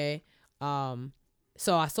 Okay.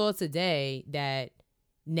 So I saw today that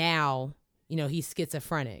now, you know, he's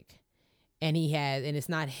schizophrenic, and it's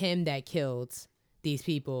not him that killed these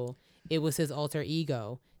people. It was his alter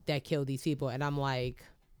ego that killed these people. And I'm like,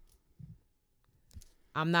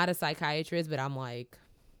 I'm not a psychiatrist, but I'm like,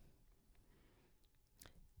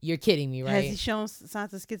 you're kidding me, right? Has he shown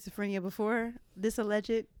signs of schizophrenia before this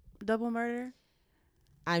alleged double murder?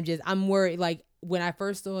 I'm worried. Like, when I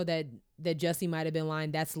first saw that Jussie might have been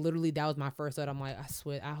lying, that was my first thought. I'm like, I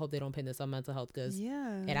swear, I hope they don't pin this on mental health,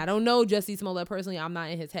 and I don't know Jussie Smollett personally. I'm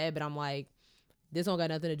not in his head, but I'm like, this don't got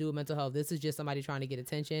nothing to do with mental health. This is just somebody trying to get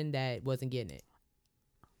attention that wasn't getting it.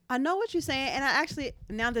 I know what you're saying, and I actually,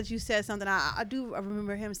 now that you said something, I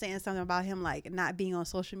remember him saying something about him like not being on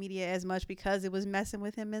social media as much because it was messing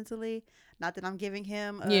with him mentally. Not that I'm giving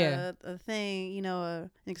him a thing, you know,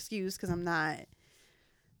 an excuse, because I'm not.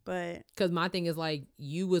 But because my thing is like,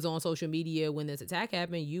 you was on social media when this attack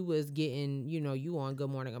happened. You was getting, you know, you on Good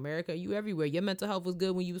Morning America. You everywhere. Your mental health was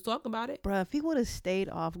good when you was talking about it. Bruh, if he would have stayed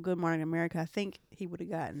off Good Morning America, I think he would have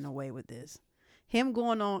gotten away with this. Him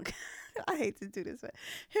going on, I hate to do this, but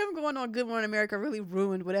him going on Good Morning America really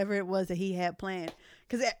ruined whatever it was that he had planned.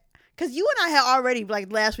 Because you and I had already,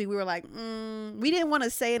 like last week, we were like, we didn't want to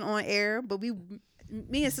say it on air, but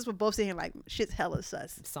me and sis were both sitting here like, shit's hella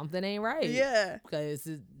sus. Something ain't right. Yeah. Because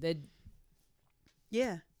that.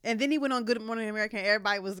 Yeah. And then he went on Good Morning America, and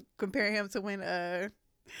everybody was comparing him to when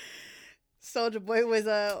Soulja Boy was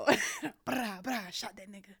shot that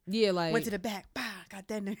nigga. Yeah, like, went to the back, got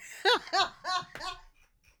that nigga.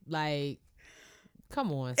 Like,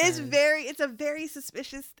 come on, son. It's a very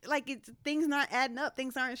suspicious, like, things not adding up,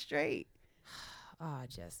 things aren't straight.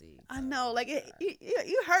 Jussie. I know, like,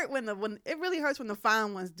 you hurt when it really hurts when the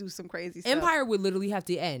fine ones do some crazy stuff. Empire would literally have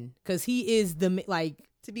to end, because he is the, like,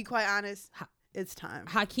 to be quite honest, it's time.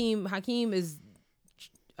 Hakeem is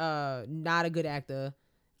not a good actor.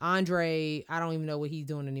 Andre, I don't even know what he's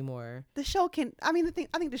doing anymore. The show can. I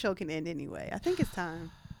think the show can end anyway. I think it's time.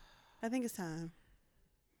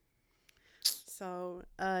 So,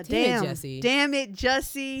 damn it,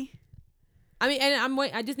 Jussie. I mean, and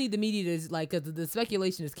I just need the media to like, cause the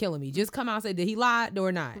speculation is killing me. Just come out and say, did he lie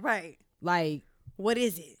or not? Right. Like, what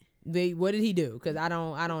is it? What did he do? Cause I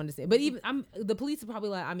don't understand. But even the police are probably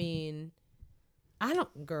like, I mean,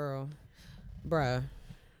 girl, bruh,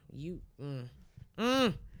 you,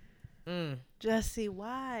 Jussie,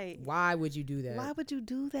 why? Why would you do that? Why would you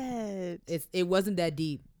do that? It wasn't that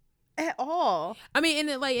deep. At all. I mean,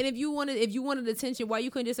 and if you wanted attention, why you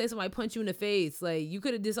couldn't just say somebody punch you in the face? Like, you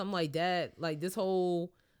could have did something like that. Like, this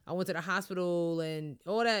whole, I went to the hospital and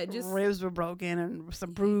all that. Just ribs were broken and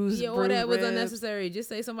some bruised. Yeah, all that was unnecessary. Just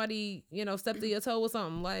say somebody, stepped to your toe or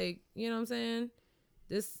something. Like, you know what I'm saying?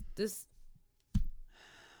 This.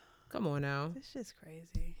 Come on now. It's just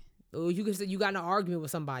crazy. Oh, you can say you got in an argument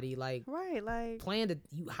with somebody, like, right? Like, plan to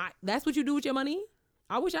that's what you do with your money.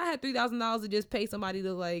 I wish I had $3,000 to just pay somebody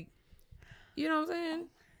to, like. You know what I'm saying?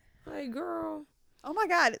 Like, girl. Oh my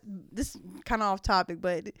God. This kind of off topic,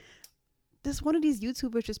 but this one of these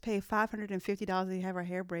YouTubers just paid $550 to have her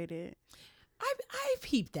hair braided. I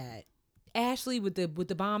peeped that. Ashley with the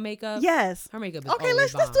bomb makeup. Yes. Her makeup is okay.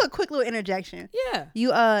 Let's do a quick little interjection. Yeah. You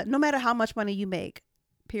no matter how much money you make,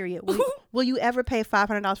 period. Will you ever pay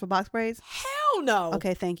 $500 for box braids? Hell no.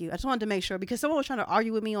 Okay, thank you. I just wanted to make sure because someone was trying to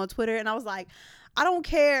argue with me on Twitter, and I was like, I don't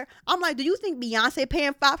care. I'm like, do you think Beyonce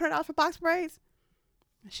paying $500 for box braids?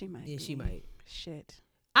 She might. Yeah, she might. Shit.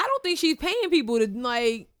 I don't think she's paying people to,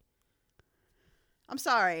 like. I'm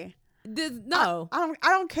sorry. No. I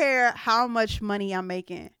don't care how much money I'm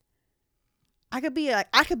making. I could be a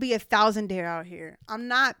thousandaire out here. I'm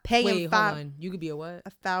not paying. Wait, hold on. You could be a what?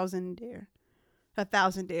 A thousandaire.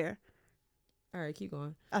 All right, keep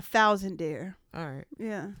going. A thousandaire. All right.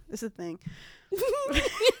 Yeah, it's a thing.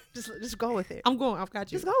 just go with it. I've got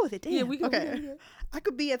you. Just go with it. Damn. Yeah, we can. Okay. We can. I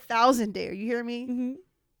could be a thousandaire. You hear me? Mm-hmm.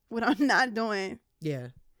 What I'm not doing. Yeah.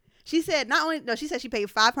 She said she said she paid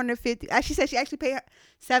 $550. She said she actually paid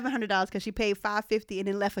 $700 because she paid $550 and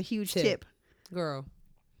then left a huge tip. Girl.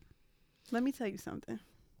 Let me tell you something.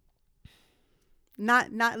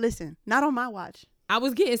 Not on my watch. I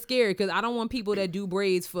was getting scared because I don't want people that do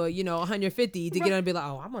braids for, $150 to get on and be like,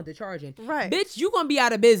 oh, I'm undercharging. Right. Bitch, you going to be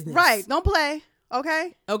out of business. Right. Don't play.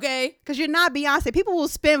 Okay? Okay? Because you're not Beyonce. People will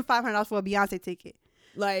spend $500 for a Beyonce ticket.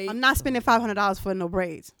 Like, I'm not spending $500 for no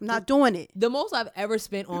braids. I'm not doing it. The most I've ever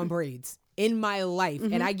spent on braids in my life,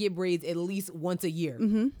 and I get braids at least once a year.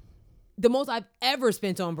 Mm-hmm. The most I've ever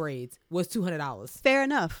spent on braids was $200. Fair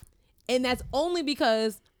enough. And that's only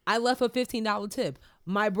because I left a $15 tip.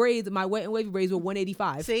 My braids, my wet and wavy braids were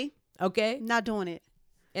 $185. See? Okay? Not doing it.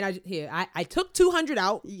 And I took $200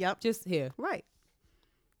 out. Yep. Just here. Right.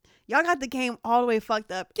 Y'all got the game all the way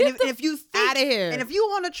fucked up. Get if you out of here. And if you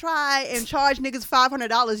want to try and charge niggas $500,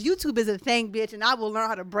 YouTube is a thing, bitch, and I will learn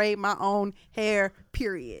how to braid my own hair,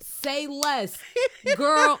 period. Say less.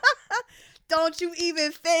 Girl. Don't you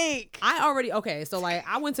even think. So like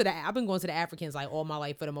I've been going to the Africans like all my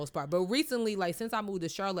life for the most part. But recently, like since I moved to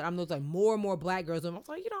Charlotte, I'm noticing like more and more black girls. And I'm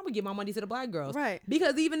like, I'm gonna give my money to the black girls. Right.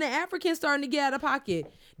 Because even the Africans starting to get out of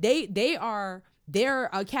pocket. They're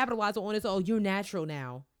capitalizing on it. So you're natural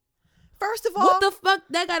now. First of all, what the fuck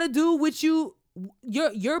that got to do with you?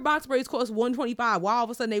 Your box braids cost $125. Why all of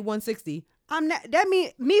a sudden they $160?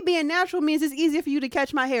 Me being natural means it's easier for you to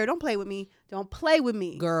catch my hair. Don't play with me. Don't play with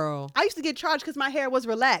me. Girl. I used to get charged because my hair was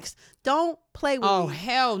relaxed. Don't play with me. Oh,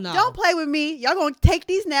 hell no. Don't play with me. Y'all gonna take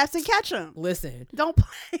these naps and catch them. Listen. Don't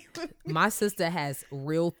play with me. My sister has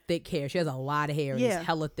real thick hair. She has a lot of hair. And it's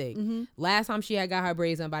hella thick. Mm-hmm. Last time she had got her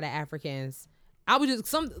braids done by the Africans, I was just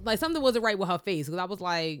something wasn't right with her face because I was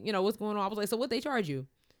like, what's going on? I was like, so what they charge you?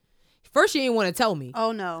 First, she didn't want to tell me.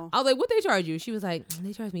 Oh no! I was like, "What they charge you?" She was like,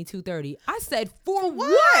 "They charge me $230." I said, "For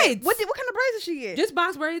what? What kind of braids did she get? Just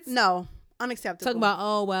box braids? No, unacceptable." Talking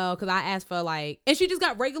about, because I asked for and she just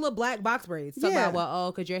got regular black box braids. Talking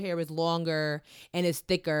about, because your hair is longer and it's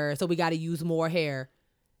thicker, so we got to use more hair.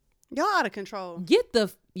 Y'all out of control. Get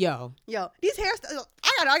the yo these hairstyles.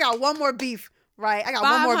 I got one more beef. Right, I got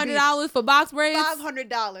 $500 for box braids.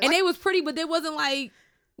 $500, and they was pretty, but they wasn't like.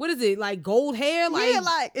 What is it, like gold hair?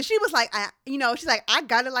 And she was like, she's like, I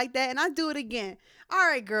got it like that, and I do it again. All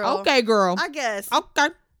right, girl. Okay, girl. I guess. Okay.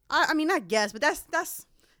 I mean, not guess, but that's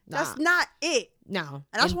not it. No.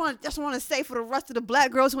 And I just want to say for the rest of the black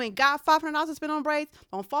girls who ain't got $500 to spend on braids,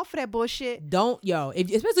 don't fall for that bullshit.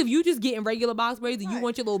 Especially if you just getting regular box braids and you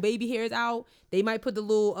want your little baby hairs out, they might put the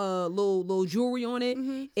little jewelry on it.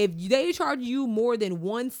 Mm-hmm. If they charge you more than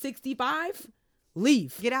 $165.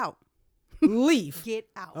 leave. Get out. Leave. Get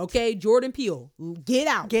out. Okay, Jordan Peele, get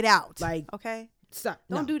out. Get out. Like, okay, stop.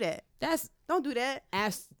 don't do that. Don't do that.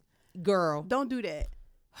 Girl. Don't do that.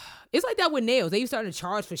 It's like that with nails. They started to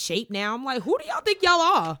charge for shape now. I'm like, who do y'all think y'all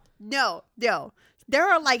are? No. There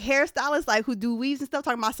are like hairstylists like who do weaves and stuff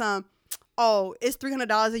talking about some. Oh, it's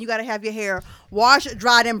 $300 and you gotta have your hair washed,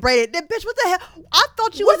 dried, and braided. That bitch, what the hell? I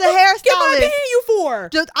thought you was a hairstylist. What am I paying you for?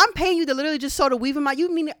 I'm paying you to literally just sew the weave in my.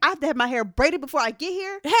 You mean I have to have my hair braided before I get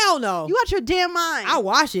here? Hell no. You out your damn mind. I'll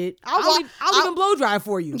wash it. I'll even blow dry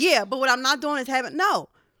for you. Yeah, but what I'm not doing is having no.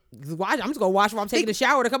 I'm just gonna wash while I'm taking a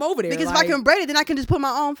shower to come over there. Because if I can braid it, then I can just put my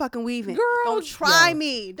own fucking weave in. Girl, don't try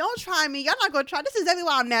me. Don't try me. Y'all not gonna try. This is exactly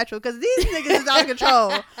why I'm natural. Because these niggas is out of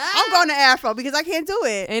control. I'm going to Afro because I can't do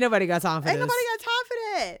it. Ain't nobody got time for this. Ain't nobody got time for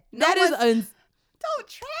that. Don't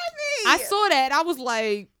try me. I saw that. I was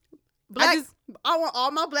like, I want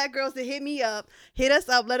all my black girls to hit me up, hit us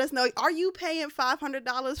up, let us know. Are you paying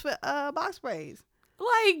 $500 for box braids?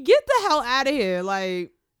 Like, get the hell out of here.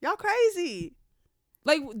 Like, y'all crazy.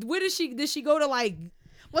 Like, where did she go to, like,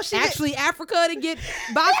 Africa to get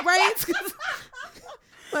box braids?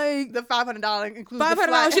 Like, the $500 includes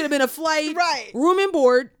 $500 should have been a flight, right? Room and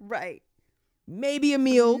board, right? Maybe a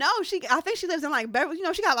meal. No, I think she lives in like Beverly. You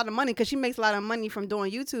know, she got a lot of money because she makes a lot of money from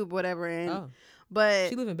doing YouTube, or whatever. And but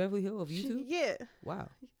she live in Beverly Hills of YouTube. Yeah. Wow.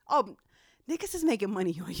 Oh, niggas is making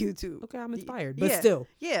money on YouTube. Okay, I'm inspired, but still.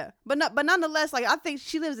 Yeah, but nonetheless, like I think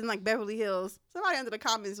she lives in like Beverly Hills. Somebody under the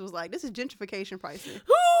comments was like, "This is gentrification pricing."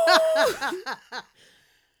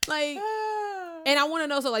 Like, and I want to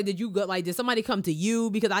know. So, like, did somebody come to you?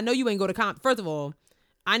 Because I know you ain't go to First of all,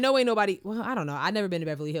 I know ain't nobody. Well, I don't know. I've never been to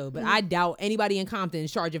Beverly Hills, but I doubt anybody in Compton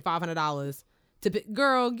is charging $500 to pick.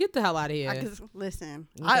 Girl, get the hell out of here. Listen,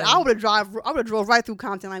 okay. I would have drove right through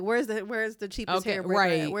Compton. Like, where's the cheapest hair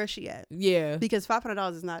braid? Right. Where's she at? Yeah, because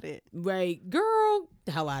 $500 is not it. Right, girl,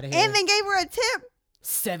 the hell out of here. And then gave her a tip.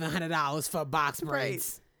 $700 for box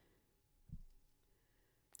braids.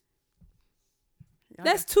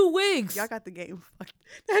 That's 2 wigs. Y'all got the game fucked.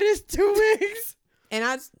 That is 2 wigs. And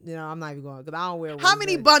I'm not even going because I don't wear wigs. How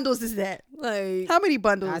many bundles is that? Like, how many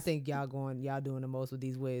bundles? I think y'all doing the most with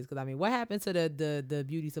these wigs. Because I mean, what happened to the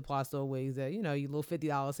beauty supply store wigs that, you little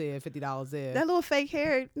 $50 here, $50 there? That little fake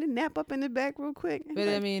hair nap up in the back real quick. But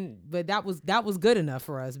I mean, that was good enough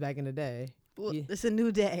for us back in the day. Well, it's a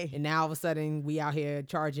new day. And now all of a sudden we out here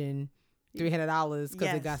charging $300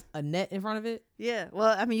 because it got a net in front of it. Yeah.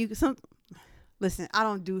 Well, I mean, listen, I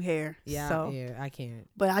don't do hair. Yeah, I can't.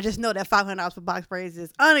 But I just know that $500 for box braids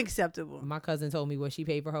is unacceptable. My cousin told me what she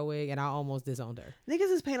paid for her wig, and I almost disowned her.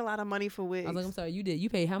 Niggas is paying a lot of money for wigs. I was like, I'm sorry, you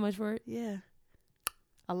paid how much for it? Yeah.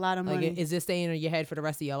 A lot of money. Like, is this staying on your head for the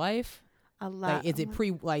rest of your life? A lot. Like, is it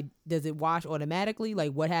does it wash automatically?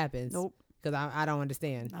 Like, what happens? Nope. Because I don't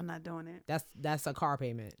understand. I'm not doing it. That's a car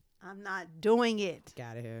payment. I'm not doing it. Get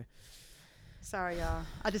out of here. Sorry, y'all.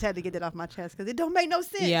 I just had to get that off my chest because it don't make no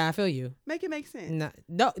sense. Yeah, I feel you. Make it make sense.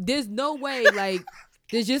 No, there's no way. Like,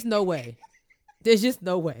 there's just no way. There's just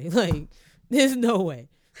no way. Like, there's no way.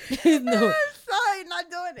 There's no way. Sorry, not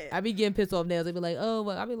doing it. I be getting pissed off nails. They be like, oh,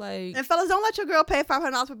 well, I be like. And fellas, don't let your girl pay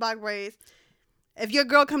 $500 for box braids. If your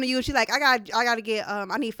girl come to you and she's like, I gotta get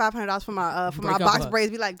I need $500 for my box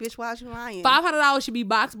braids, be like, bitch, why is you lying? $500 should be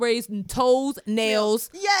box braids, and toes,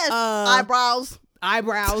 nails, yes, eyebrows.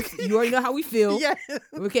 You already know how we feel. Yeah.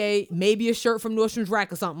 Okay. Maybe a shirt from Nordstrom's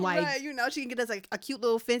Rack or something like. Right. She can get us a cute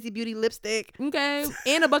little fancy beauty lipstick. Okay.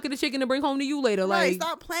 And a bucket of chicken to bring home to you later. Right. Like,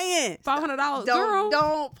 stop playing. $500, girl.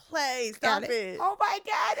 Don't play. Stop it. Oh my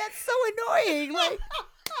God, that's so annoying. Like,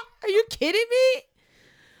 are you kidding me?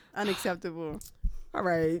 Unacceptable. All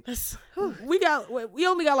right. We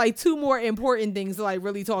only got like 2 more important things to like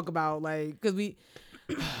really talk about, like, because we.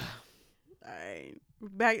 All right.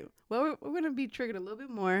 Back. Well, we're gonna be triggered a little bit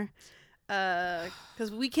more, because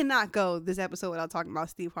we cannot go this episode without talking about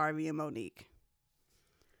Steve Harvey and Monique.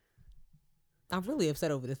 I'm really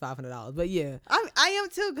upset over this $500, but yeah, I am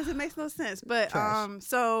too because it makes no sense. But Trash.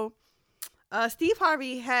 So Steve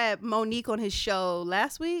Harvey had Monique on his show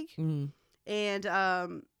last week, and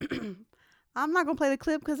I'm not gonna play the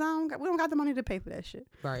clip because we don't got the money to pay for that shit.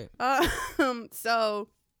 Right. So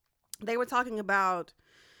they were talking about,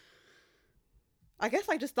 I guess,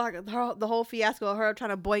 like, just the whole fiasco of her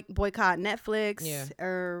trying to boycott Netflix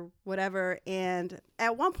or whatever. And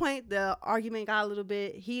at one point, the argument got a little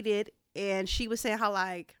bit heated, and she was saying how,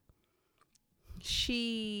 like,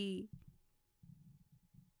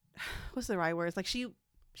 what's the right words? Like, she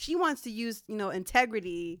wants to use,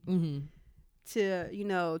 integrity to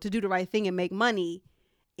do the right thing and make money.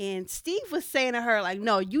 And Steve was saying to her, like,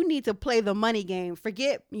 no, you need to play the money game.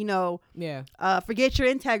 Forget your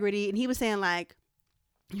integrity. And he was saying, like,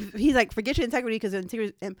 he's like, forget your integrity because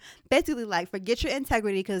integrity, and basically like, forget your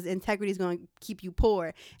integrity because integrity is going to keep you poor.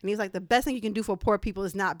 And he's like, the best thing you can do for poor people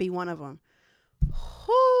is not be one of them.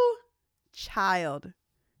 Who, child?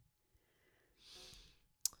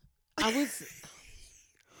 I was.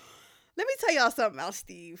 Let me tell y'all something about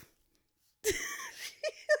Steve.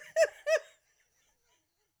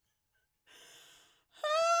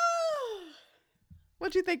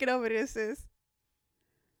 What you thinking over there, sis?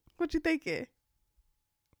 What you thinking?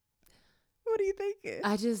 What are you thinking?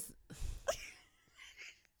 I just.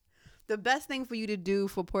 The best thing for you to do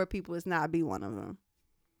for poor people is not be one of them.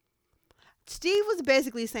 Steve was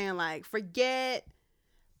basically saying like, forget,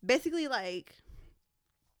 basically like,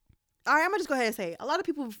 all right, I'm gonna just go ahead and say, a lot of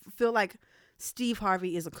people feel like Steve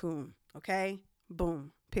Harvey is a coon. Okay,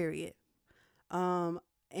 boom, period. And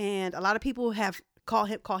a lot of people have call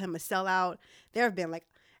him a sellout. There have been like,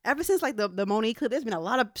 ever since like the Monique clip, there's been a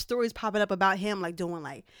lot of stories popping up about him like doing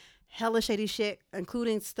like hella shady shit,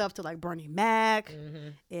 including stuff to like Bernie Mac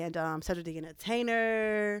and Cedric the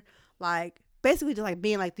Entertainer, like basically just like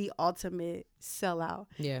being like the ultimate sellout.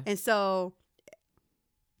 Yeah. And so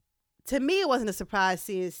to me, it wasn't a surprise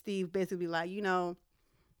seeing Steve basically like, you know,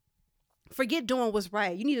 forget doing what's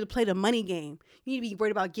right. You need to play the money game. You need to be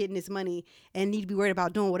worried about getting this money and need to be worried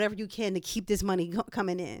about doing whatever you can to keep this money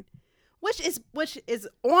coming in, which is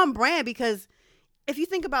on brand because if you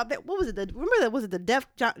think about that, what was it? Was it the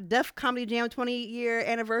Def Comedy Jam 20-year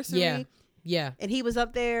anniversary? Yeah. Yeah. And he was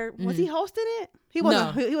up there. Was he hosting it? He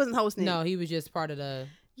wasn't. No. He wasn't hosting it. No, he was just part of the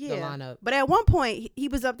lineup. But at one point, he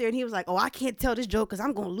was up there and he was like, "Oh, I can't tell this joke because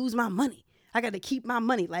I'm gonna lose my money. I got to keep my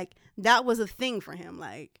money." Like that was a thing for him.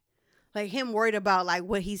 Like him worried about like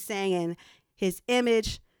what he's saying and his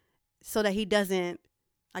image, so that he doesn't,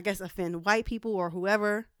 I guess, offend white people or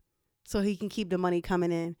whoever, so he can keep the money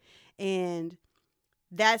coming in. And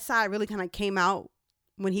that side really kind of came out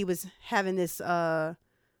when he was having this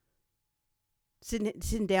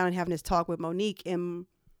sitting down and having this talk with Monique, and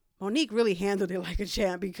Monique really handled it like a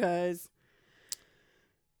champ because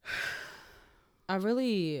I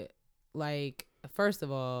really like, first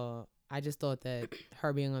of all, I just thought that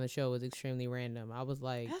her being on the show was extremely random. I was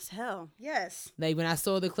like, that's hell. Yes. Like when I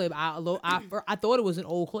saw the clip, I thought it was an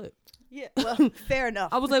old clip. Yeah. Well, fair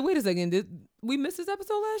enough. I was like, wait a second, did we miss this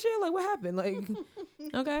episode last year? Like what happened? Like,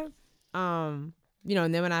 okay. You know,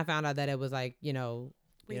 and then when I found out that it was like,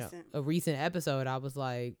 a recent episode, I was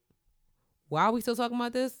like, why are we still talking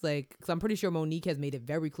about this? Like, because I'm pretty sure Monique has made it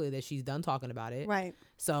very clear that she's done talking about it. Right.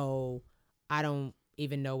 So I don't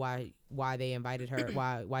even know why they invited her,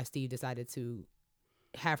 why Steve decided to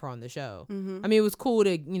have her on the show. Mm-hmm. I mean, it was cool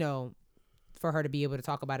to, for her to be able to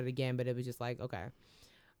talk about it again, but it was just like, okay.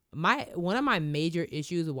 One of my major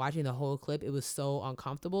issues with watching the whole clip, it was so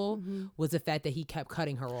uncomfortable, was the fact that he kept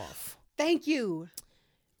cutting her off. Thank you.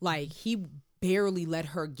 Like, he barely let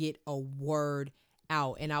her get a word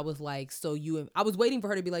out. And I was like, I was waiting for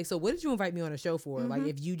her to be like, so what did you invite me on a show for? Like,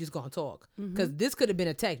 if you just gonna talk? Because this could have been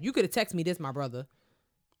a text. You could have texted me this, my brother.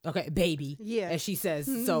 Okay, baby. Yeah. As she says.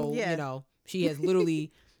 So, she has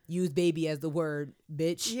literally used baby as the word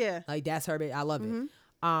bitch. Yeah. Like, that's her bitch. I love it.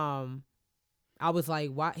 I was like,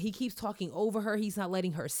 why? He keeps talking over her. He's not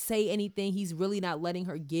letting her say anything. He's really not letting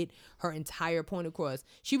her get her entire point across.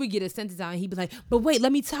 She would get a sentence out and he'd be like, but wait,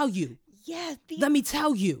 let me tell you. Yeah. Let me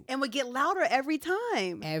tell you. And would get louder every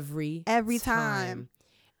time. Every time.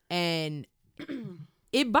 And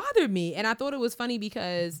it bothered me. And I thought it was funny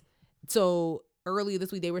because, so earlier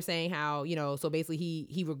this week they were saying how, so basically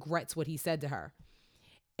he regrets what he said to her.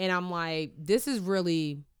 And I'm like, this is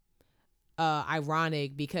really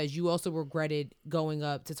ironic because you also regretted going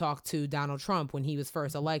up to talk to Donald Trump when he was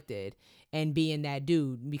first elected and being that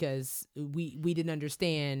dude, because we didn't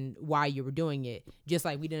understand why you were doing it, just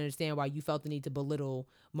like we didn't understand why you felt the need to belittle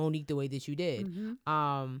Monique the way that you did.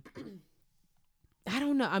 I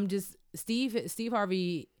don't know. I'm just Steve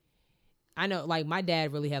Harvey. I know, like, my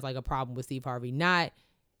dad really has like a problem with Steve Harvey, not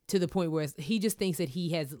to the point where he just thinks that he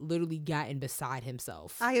has literally gotten beside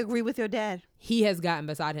himself. I agree with your dad. He has gotten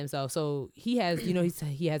beside himself. So he has,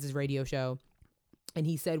 he has his radio show, and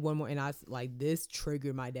he said one more, and I was like, this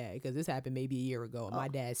triggered my dad because this happened maybe a year ago, and my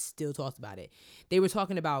dad still talks about it. They were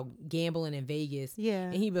talking about gambling in Vegas. Yeah.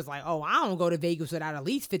 And he was like, oh, I don't go to Vegas without at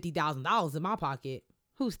least $50,000 in my pocket.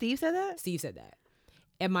 Who, Steve said that? Steve said that.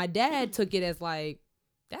 And my dad took it as like,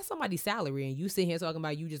 that's somebody's salary, and you sit here talking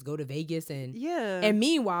about you just go to Vegas and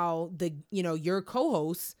meanwhile your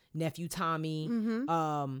co-host nephew Tommy,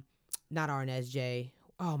 not RNSJ.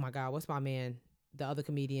 Oh my God, what's my man? The other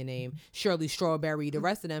comedian name, Shirley Strawberry. The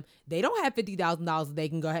rest of them, they don't have $50,000 they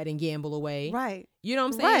can go ahead and gamble away. Right. You know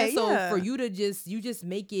what I'm saying? Right, so for you to just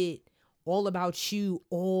make it all about you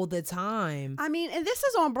all the time. I mean, and this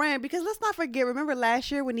is on brand because let's not forget. Remember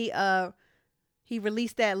last year when he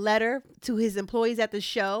released that letter to his employees at the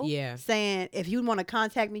show, saying if you want to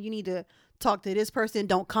contact me, you need to talk to this person.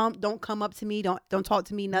 Don't come up to me. Don't talk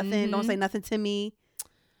to me. Nothing. Don't say nothing to me.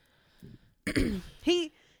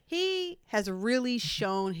 He has really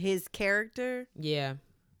shown his character. Yeah.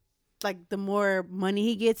 Like the more money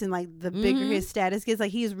he gets and like the bigger his status gets,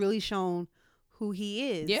 like he has really shown who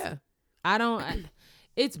he is. Yeah.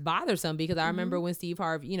 It's bothersome because I remember when Steve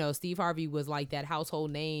Harvey was like that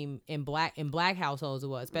household name in black households,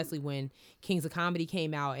 especially when Kings of Comedy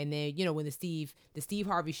came out, and then when the Steve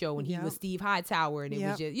Harvey show when he was Steve Hightower, and it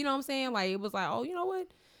was just what I'm saying, like it was like, oh, you know what,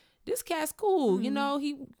 this cat's cool,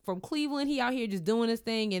 he from Cleveland, he out here just doing his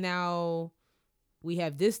thing, and now we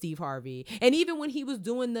have this Steve Harvey. And even when he was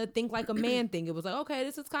doing the Think Like a Man thing, it was like, okay,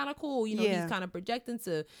 this is kind of cool. He's kind of projecting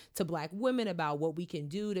to black women about what we can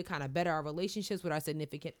do to kind of better our relationships with our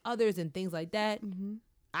significant others and things like that.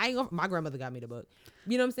 My grandmother got me the book.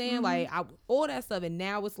 You know what I'm saying? Like all that stuff. And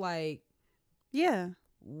now it's like, you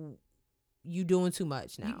doing too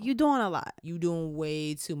much now. You doing a lot. You doing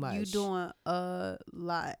way too much. You doing a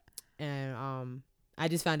lot. And I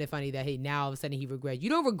just found it funny that now all of a sudden he regrets. You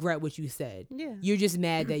don't regret what you said. Yeah. You're just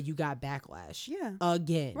mad that you got backlash. Yeah.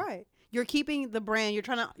 Again. Right. You're keeping the brand. You're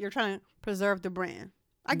trying to preserve the brand.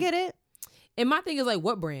 I get it. And my thing is like,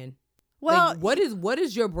 what brand? Well, like, what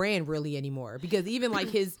is your brand really anymore? Because even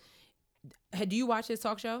like do you watch his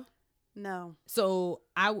talk show? No. So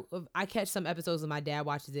I catch some episodes and my dad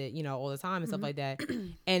watches it, all the time and stuff like that.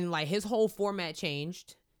 And like his whole format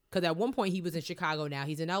changed. Because at one point he was in Chicago, now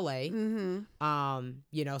he's in LA.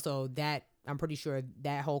 So that, I'm pretty sure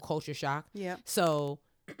that whole culture shock. Yeah. So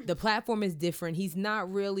the platform is different. He's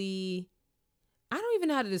not really, I don't even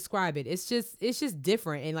know how to describe it. It's just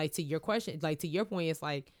different. And like to your question, like to your point, it's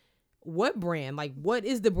like, what brand? Like what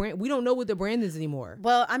is the brand? We don't know what the brand is anymore.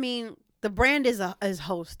 Well, I mean, the brand is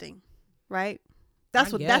hosting, right?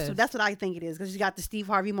 That's what I think it is. Because you got the Steve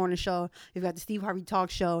Harvey Morning Show, you've got the Steve Harvey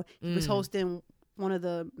Talk Show. He was hosting one of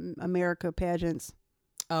the America pageants.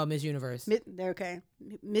 Oh, Miss Universe.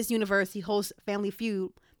 Miss Universe. He hosts Family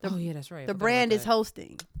Feud. Yeah, that's right. The brand is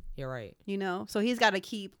hosting. You're right. So he's got to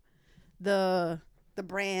keep the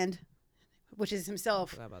brand, which is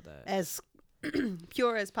himself, as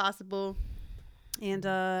pure as possible. And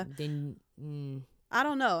I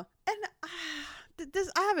don't know. And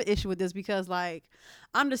I have an issue with this because, like,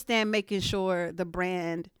 I understand making sure the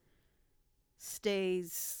brand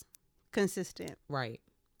stays consistent, right?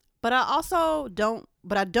 But I also don't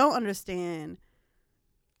understand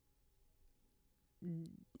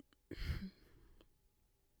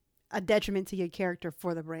a detriment to your character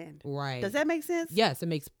for the brand, right? Does that make sense? Yes, it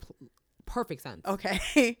makes perfect sense.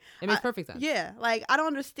 Okay. It makes perfect sense. Yeah, like I don't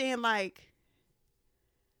understand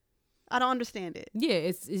it. Yeah,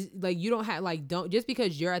 it's like you don't have just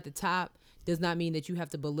because you're at the top does not mean that you have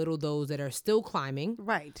to belittle those that are still climbing,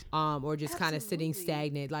 right? Or just kind of sitting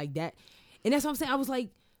stagnant like that. And that's what I'm saying. I was like,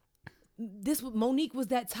 Monique was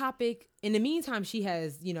that topic. In the meantime, she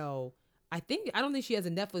has, I don't think she has a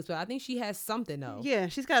Netflix, but I think she has something though. Yeah,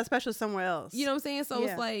 she's got a special somewhere else. You know what I'm saying? So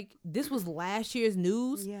it's like, this was last year's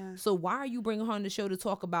news. Yeah. So why are you bringing her on the show to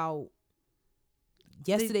talk about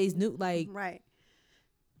yesterday's news? Like, right.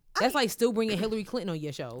 That's like still bringing Hillary Clinton on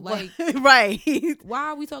your show. Like, right. Why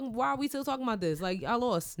are we still talking about this? Like, I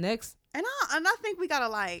lost. Next. And I think we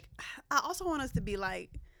gotta I also want us to be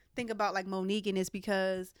think about Monique in this,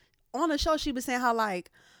 because on the show she was saying how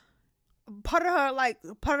part of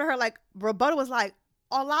her rebuttal was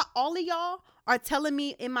all of y'all are telling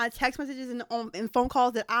me in my text messages and phone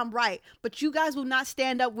calls that I'm right, but you guys will not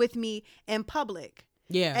stand up with me in public.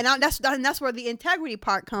 Yeah. And that's where the integrity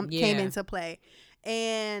part came into play.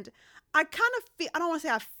 And I kind of feel, I don't want to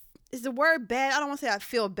say is the word bad? I don't want to say I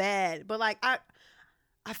feel bad, but I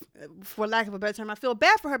for lack of a better term, I feel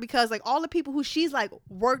bad for her because all the people who she's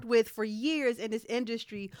worked with for years in this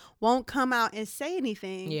industry won't come out and say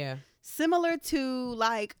anything. Yeah. Similar to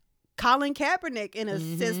Colin Kaepernick in a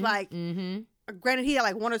sense, granted he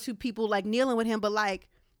had one or two people kneeling with him, but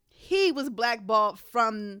he was blackballed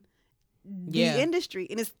from the industry.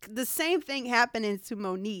 And it's the same thing happening to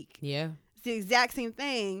Monique. Yeah. It's the exact same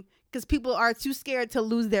thing because people are too scared to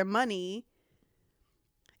lose their money.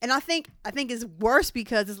 And I think it's worse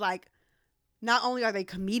because it's not only are they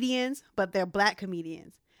comedians, but they're black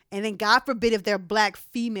comedians. And then God forbid if they're black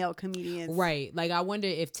female comedians. Right. I wonder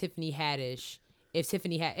if Tiffany Haddish,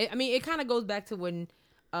 I mean, it kind of goes back to when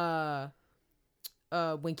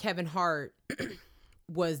Kevin Hart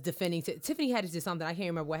was defending Tiffany Haddish did something. I can't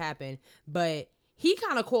remember what happened, but he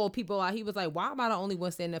kind of called people out. He was like, why am I the only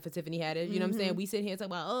one standing up for Tiffany Haddish? You know what I'm saying? We sit here and talk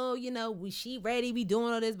about, oh, you know, she ready, we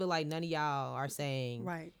doing all this, but like none of y'all are saying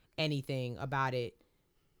anything about it,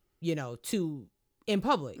 you know, in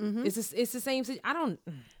public. It's the same. I don't.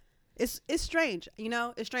 It's strange, you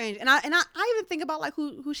know. It's strange, and I even think about like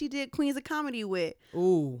who she did Queens of Comedy with.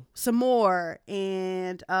 Ooh, some more,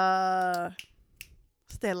 and what's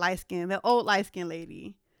that the old light skin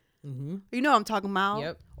lady? You know what I'm talking about.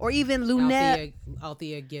 Yep. Or even Lunette.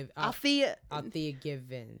 Althea Givens.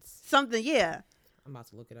 Something, yeah. I'm about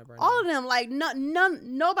to look it up right now. All of them, like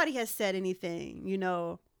nobody has said anything, you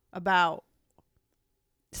know, about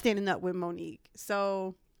standing up with Monique.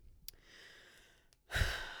 So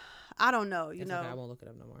I don't know, you know. Okay, I won't look it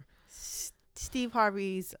up no more. Steve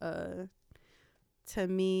Harvey's, to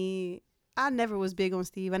me, I never was big on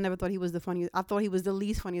Steve. I never thought he was the funniest. I thought he was the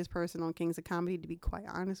least funniest person on Kings of Comedy, to be quite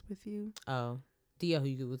honest with you. Oh, D.L.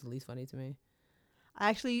 Hughley was the least funny to me. I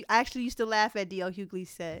actually used to laugh at D.L. Hughley's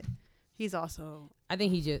set. He's also. I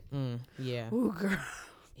think he just, yeah. Ooh, girl.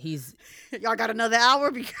 He's. Y'all got another hour?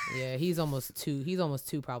 Because yeah, he's almost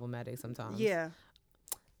too problematic sometimes. Yeah.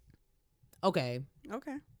 Okay.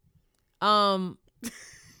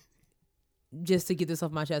 Just to get this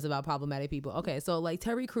off my chest about problematic people. Okay, so like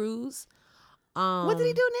Terry Crews. What did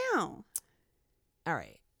he do now? All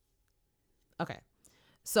right. Okay.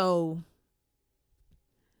 So.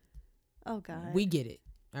 Oh God. We get it.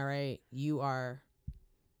 All right. You are,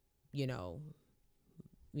 you know,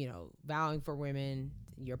 vowing for women.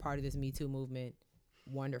 You're part of this Me Too movement.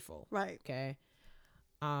 Wonderful. Right. Okay.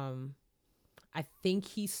 I think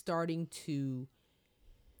he's starting to.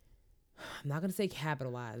 I'm not gonna say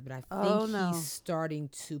capitalize, but I think he's starting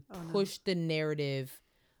to push the narrative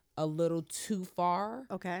a little too far.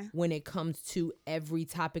 Okay. When it comes to every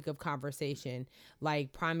topic of conversation,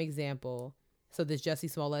 like prime example. So this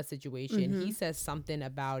Jussie Smollett situation, he says something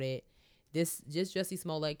about it. This Jussie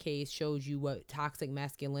Smollett case shows you what toxic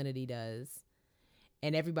masculinity does,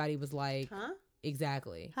 and everybody was like, "Huh?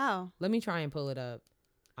 Exactly." How? Let me try and pull it up.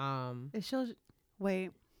 It shows.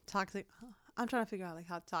 Wait, toxic. I'm trying to figure out like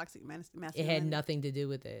how toxic masculinity. It had nothing to do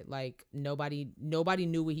with it. Like nobody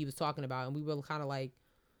knew what he was talking about, and we were kind of like,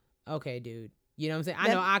 "Okay, dude." You know what I'm saying? I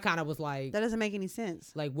know I kind of was like, that doesn't make any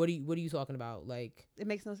sense. Like, what are you talking about? Like, it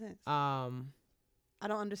makes no sense. I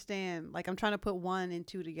don't understand. Like, I'm trying to put 1 and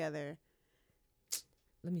 2 together.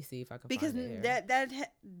 Let me see if I can because find it here.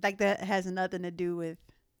 that has nothing to do with.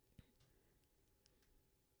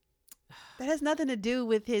 That has nothing to do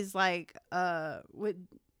with his like with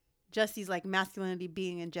Jussie's like masculinity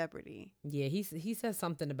being in jeopardy. Yeah, he says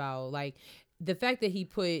something about like the fact that he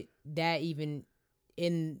put that even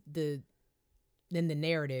in the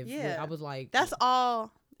narrative. Yeah, I was like, that's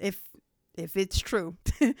all. If it's true,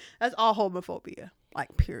 that's all homophobia.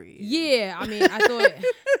 Like, period. Yeah, I mean, I thought.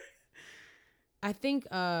 I think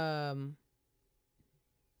I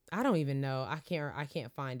don't even know. I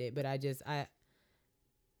can't find it, but I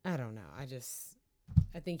don't know. I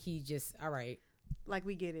think he just all right. Like,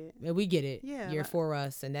 we get it. We get it. Yeah. You're for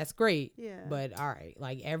us, and that's great. Yeah. But all right,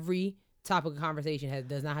 like every topic of conversation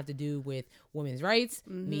does not have to do with women's rights,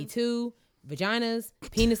 Me Too, vaginas,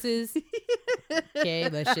 penises. Okay,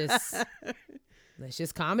 let's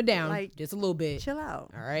just calm it down, like, just a little bit. Chill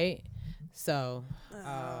out. All right. So,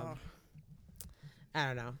 I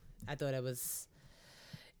don't know. I thought it was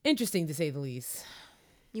interesting to say the least.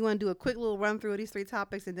 You want to do a quick little run through of these 3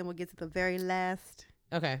 topics, and then we'll get to the very last.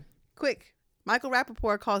 Okay. Quick. Michael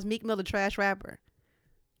Rappaport calls Meek Mill a trash rapper.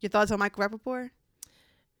 Your thoughts on Michael Rappaport?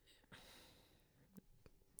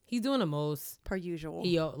 He's doing the most. Per usual.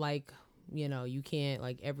 He like, you can't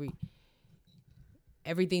like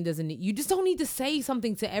everything doesn't need, you just don't need to say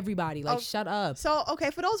something to everybody. Like, shut up. So,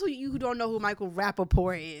 okay, for those of you who don't know who Michael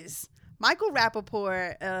Rappaport is, Michael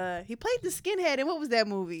Rappaport, he played the skinhead in what was that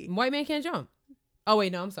movie? White Man Can't Jump. Oh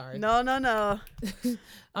wait, no, I'm sorry. No. I'm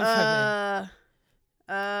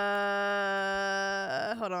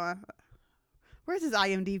hold on. Where's his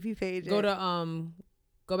IMDb page? Go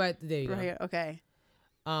back. There you go. Right here. Okay.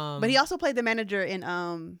 But he also played the manager in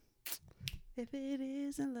If It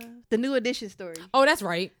Isn't Love, the New Edition story. Oh, that's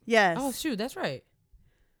right. Yes. Oh shoot, that's right.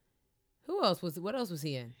 What else was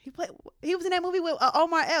he in? He was in that movie with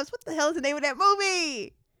Omar Epps. What the hell is the name of that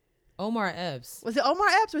movie? Omar Epps. Was it Omar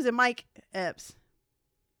Epps or was it Mike Epps?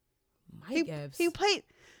 Epps. He played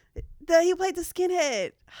the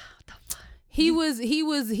skinhead. He was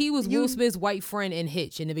Will Smith's white friend in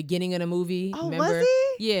Hitch in the beginning of the movie. Oh, remember? Was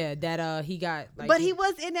he? Yeah, that he got. Like, but he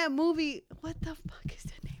was in that movie. What the fuck is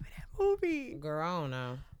the name of that movie? Girl, I don't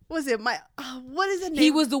know. Was it Mike? What is the name?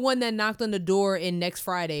 He was the one that knocked on the door in Next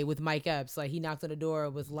Friday with Mike Epps. Like he knocked on the door,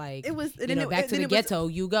 was like, it was back to the ghetto.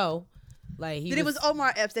 You go. Like it was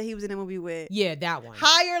Omar Epps that he was in the movie with. Yeah, that one.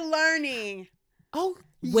 Higher Learning. Oh,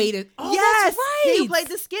 wait. Oh, yes, that's right. He played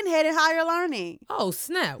the skinhead in Higher Learning. Oh,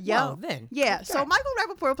 snap. Yeah. Well, then. Yeah. Okay. So Michael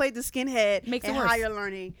Rappaport played the skinhead Makes in it worse. Higher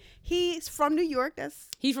Learning. He's from New York.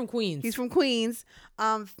 He's from Queens. He's from Queens.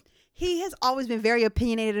 He has always been very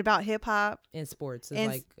opinionated about hip hop and sports.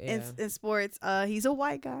 In sports. He's a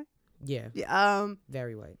white guy. Yeah.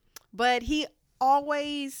 Very white. But he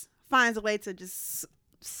always finds a way to just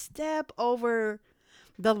step over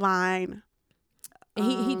the line.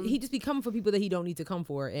 He just be coming for people that he don't need to come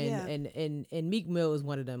for, and Meek Mill is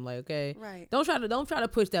one of them. Like, okay, right? Don't try to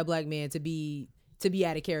push that black man to be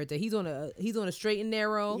out of character. He's on a straight and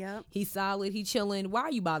narrow. Yep. He's solid. He's chilling. Why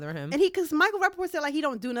are you bothering him? And because Michael Rappaport said like he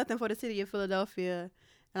don't do nothing for the city of Philadelphia,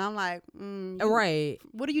 and I'm like, right.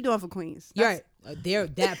 What are you doing for Queens? You're right. There,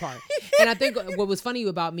 that part. And I think what was funny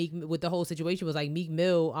about Meek with the whole situation was like Meek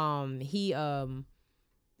Mill.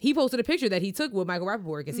 He posted a picture that he took with Michael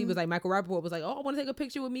Rappaport because he was like, Michael Rappaport was like, oh, I want to take a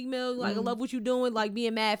picture with Meek Mill. Like, I love what you doing, like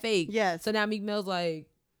being mad fake. Yes. So now Meek Mill's like,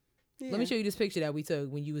 let me show you this picture that we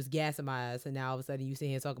took when you was gassing my ass, and now all of a sudden you sit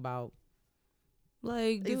here and talk about,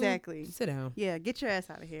 like, dude, exactly. Sit down. Yeah, get your ass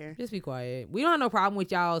out of here. Just be quiet. We don't have no problem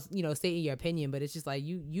with y'all, stating your opinion, but it's just like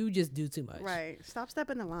you just do too much. Right. Stop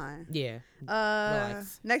stepping the line. Yeah.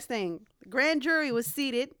 Relax. Next thing, grand jury was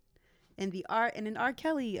seated in an R.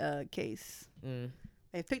 Kelly case.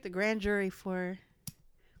 They picked the grand jury for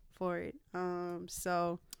it.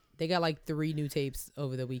 So they got like 3 new tapes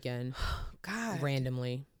over the weekend. God.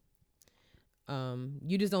 Randomly.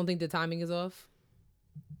 You just don't think the timing is off?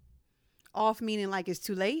 Off meaning like it's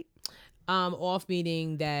too late? Off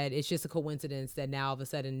meaning that it's just a coincidence that now all of a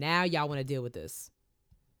sudden now y'all want to deal with this.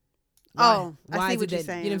 Why I see what you're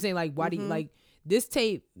saying. You know what I'm saying? Like, why do you like this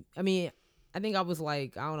tape? I mean, I think I was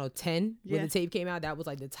like, I don't know, 10 when the tape came out. That was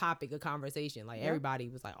like the topic of conversation. Like everybody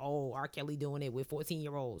was like, oh, R. Kelly doing it with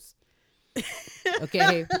 14-year-olds.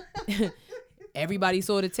 Okay. Everybody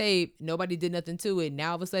saw the tape. Nobody did nothing to it. Now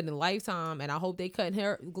all of a sudden Lifetime, and I hope they cut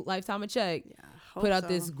her Lifetime a check. Yeah, put out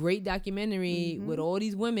this great documentary with all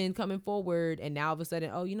these women coming forward, and now all of a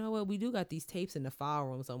sudden, oh, you know what? We do got these tapes in the file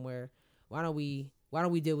room somewhere. Why don't we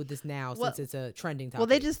deal with this now since it's a trending topic?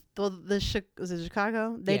 Was it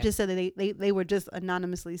Chicago? They just said that they were just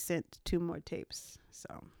anonymously sent 2 more tapes.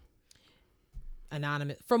 So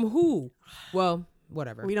anonymous from who? Well,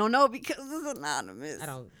 whatever. We don't know because it's anonymous. I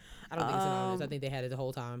don't think it's anonymous. I think they had it the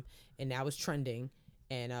whole time, and now it's trending.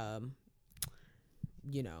 And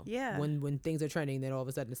when things are trending, then all of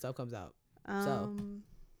a sudden the stuff comes out. So,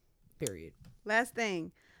 period. Last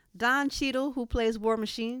thing, Don Cheadle, who plays War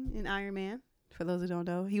Machine in Iron Man. For those who don't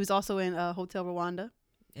know, he was also in Hotel Rwanda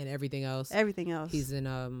and everything else. He's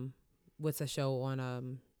in what's that show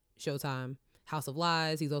on Showtime? House of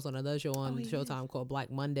Lies. He's also on another show on Showtime called Black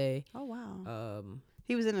Monday. Oh wow.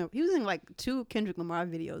 He was in like 2 Kendrick Lamar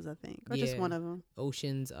videos, I think, or just one of them.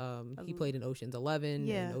 Oceans. He played in Oceans 11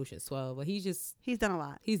 and Oceans 12. Like he's done a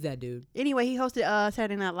lot. He's that dude. Anyway, he hosted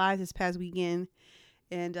Saturday Night Live this past weekend,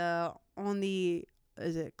 and on the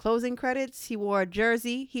closing credits, he wore a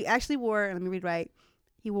jersey. He actually wore. Let me read right.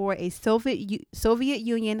 He wore a Soviet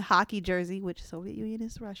Union hockey jersey, which Soviet Union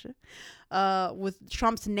is Russia, with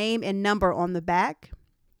Trump's name and number on the back.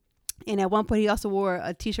 And at one point, he also wore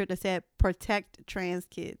a T-shirt that said "Protect Trans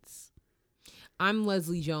Kids." I'm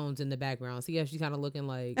Leslie Jones in the background. See how she's kind of looking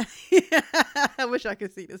like. I wish I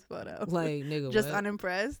could see this photo. Like, nigga, just what?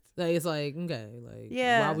 Unimpressed. Like, it's like, okay, like,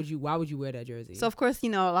 yeah. Why would you wear that jersey? So of course, a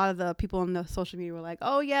lot of the people on the social media were like,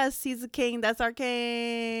 "Oh yes, he's a king. That's our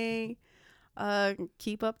king.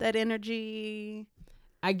 Keep up that energy."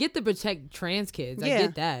 I get the protect trans kids. I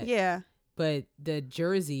get that. Yeah. But the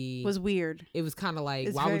jersey was weird. It was kind of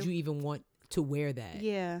like, why would you even want to wear that?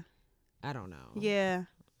 Yeah. I don't know. Yeah.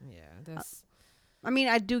 Yeah. That's. I mean,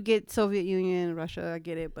 I do get Soviet Union, Russia. I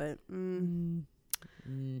get it, but. All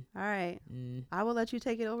right. I will let you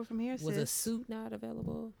take it over from here, sis. Was a suit not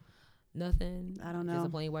available? Nothing. I don't know. Just a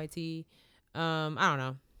plain white tee. I don't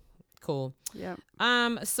know. Cool. Yeah.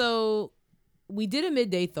 So we did a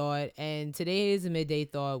midday thought, and today's midday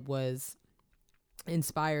thought was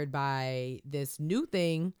inspired by this new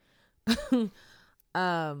thing.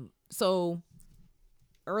 So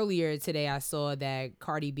earlier today I saw that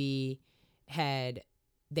Cardi B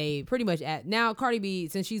they pretty much now Cardi B,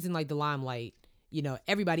 since she's in like the limelight, you know,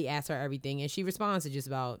 everybody asks her everything, and she responds to just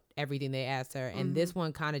about everything they asked her. And this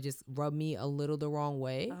one kind of just rubbed me a little the wrong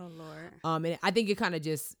way. Oh Lord. And I think it kind of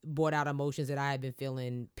just brought out emotions that I had been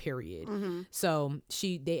feeling, period. So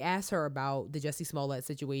they asked her about the Jussie Smollett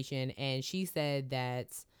situation, and she said that,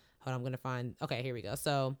 hold on, I'm going to find, okay, here we go.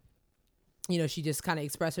 So, you know, she just kind of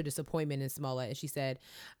expressed her disappointment in Smollett, and she said,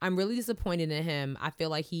 I'm really disappointed in him. I feel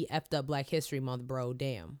like he effed up Black History Month, bro.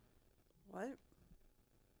 Damn. What?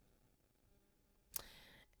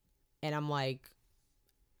 And I'm like,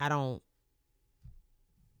 I don't.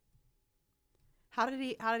 How did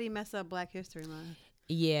he mess up Black History Month?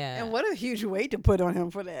 Yeah. And what a huge weight to put on him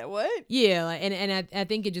for that. What? Yeah, and I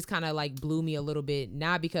think it just kind of like blew me a little bit,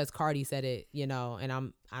 not because Cardi said it, you know, and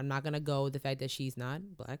I'm not gonna go with the fact that she's not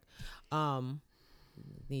Black.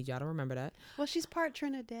 Need y'all to remember that. Well, she's part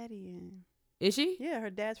Trinidadian. Is she? Yeah, her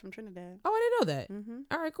dad's from Trinidad. Oh, I didn't know that. Mm-hmm.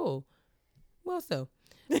 All right, cool. Well, still.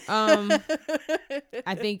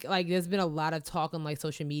 I think like there's been a lot of talk on like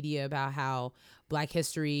social media about how Black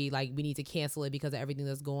History, like we need to cancel it because of everything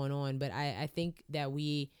that's going on. But I think that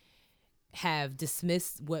we have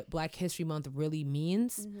dismissed what Black History Month really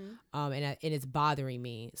means. And it's bothering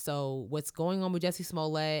me. So what's going on with Jussie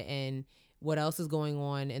Smollett and what else is going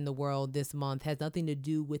on in the world this month has nothing to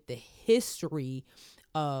do with the history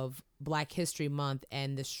of Black History Month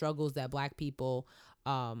and the struggles that Black people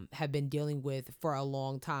have been dealing with for a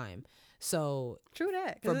long time. So true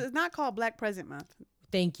that, because it's not called Black Present Month.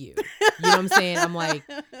 Thank you. You know what I'm saying? I'm like,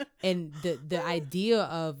 and the idea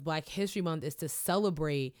of Black History Month is to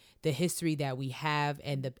celebrate the history that we have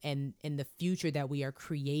and the future that we are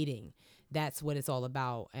creating. That's what it's all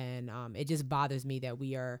about. And it just bothers me that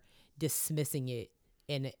we are dismissing it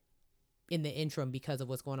in the interim because of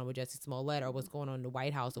what's going on with Jussie Smollett or what's going on in the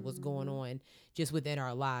White House or what's going on just within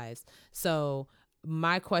our lives. So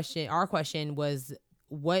our question was,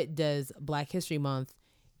 what does Black History Month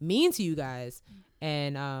mean to you guys?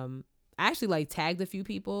 And I actually like tagged a few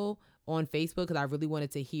people on Facebook because I really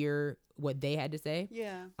wanted to hear what they had to say.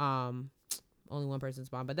 Yeah. Only one person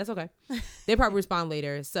responded, but that's okay. They probably respond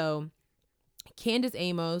later. So Candace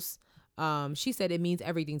Amos, she said, it means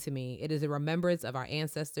everything to me. It is a remembrance of our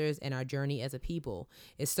ancestors and our journey as a people.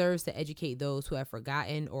 It serves to educate those who have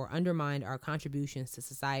forgotten or undermined our contributions to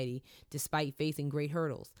society despite facing great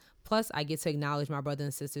hurdles. Plus, I get to acknowledge my brothers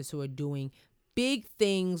and sisters who are doing big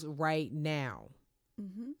things right now.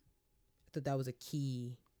 I thought that was a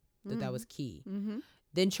key. That was key.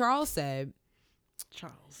 Then Charles said,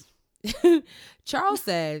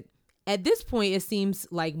 at this point, it seems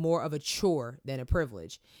like more of a chore than a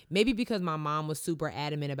privilege. Maybe because my mom was super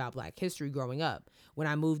adamant about Black history growing up. When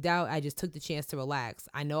I moved out, I just took the chance to relax.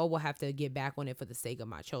 I know I will have to get back on it for the sake of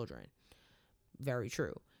my children. Very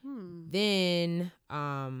true. Then,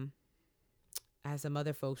 I had some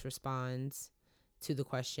other folks respond to the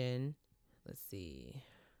question. Let's see.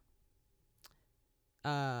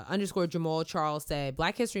 _ Jamal Charles said,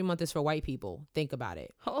 Black History Month is for white people. Think about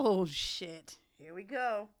it. Oh, shit. Here we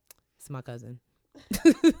go. It's my cousin.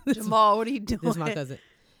 Jamal, what are you doing? This is my cousin.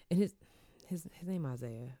 And his name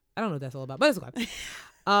Isaiah. I don't know what that's all about, but it's okay.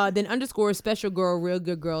 Then _ Special Girl, Real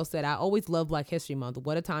Good Girl said, I always love Black History Month.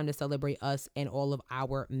 What a time to celebrate us and all of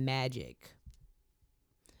our magic.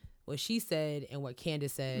 What she said and what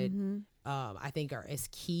Candace said, I think is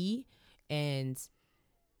key. And,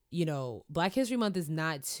 you know, Black History Month is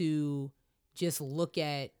not to just look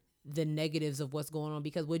at the negatives of what's going on,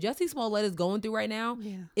 because what Jussie Smollett is going through right now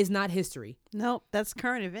is not history. Nope, that's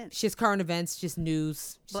current events. It's just current events, just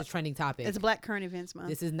news, just a trending topic. It's Black Current Events Month.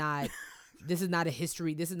 This is not a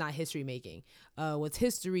history. This is not history making. What's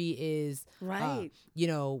history is right.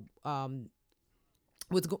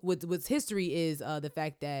 What's history is the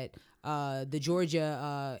fact that the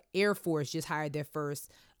Georgia Air Force just hired their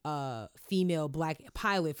first female Black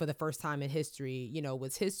pilot for the first time in history. You know,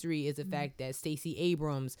 what's history is the fact that Stacey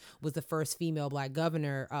Abrams was the first female Black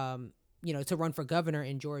governor, to run for governor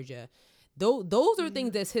in Georgia. Those are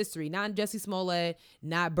things that's history, not Jussie Smollett,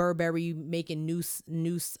 not Burberry making noose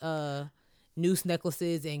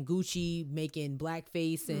necklaces and Gucci making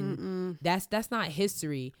blackface, and that's not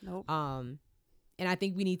history. Nope. And I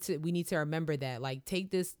think we need to remember that. Like,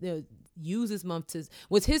 take this, use this month to.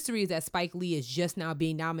 What's history is that Spike Lee is just now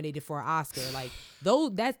being nominated for an Oscar. Like,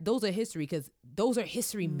 those are history, because those are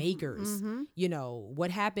history makers. You know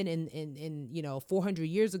what happened in 400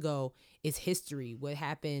 years ago is history. What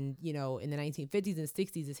happened in the 1950s and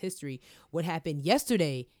 60s is history. What happened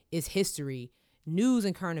yesterday is history. News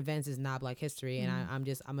and current events is not Black history, and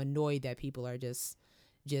I'm annoyed that people are just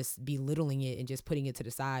just belittling it and just putting it to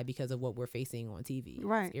the side because of what we're facing on TV.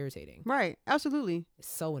 Right. It's irritating. Right. Absolutely.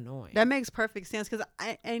 It's so annoying. That makes perfect sense because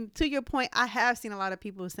and to your point, I have seen a lot of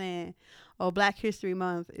people saying, "Oh, Black History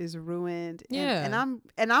Month is ruined." Yeah.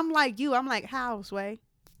 And I'm like you. I'm like, how, Sway?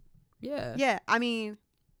 Yeah. Yeah. I mean,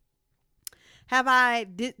 have I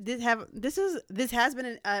this has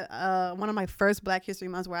been one of my first Black History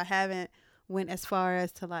Months where I haven't went as far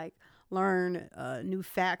as to like learn new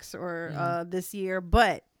facts or this year,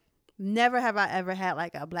 but never have I ever had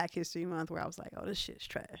like a Black History Month where I was like, oh, this shit's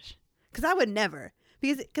trash. Because I would never,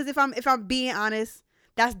 because if I'm being honest,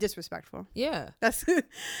 that's disrespectful. Yeah, that's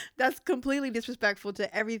completely disrespectful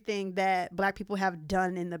to everything that Black people have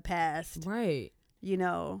done in the past. Right. You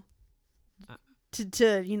know,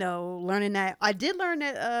 to you know, learning that I did learn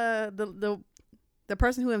that the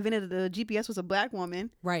person who invented the GPS was a Black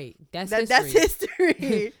woman. Right. That's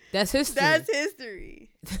history. That's history. That's history.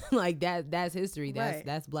 Like that's history. Right.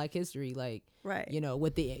 That's Black history. Like, right. You know,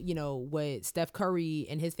 what Steph Curry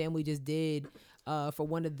and his family just did for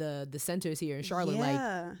one of the centers here in Charlotte.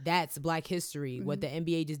 Yeah. Like, that's Black history. Mm-hmm. What the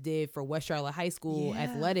NBA just did for West Charlotte High School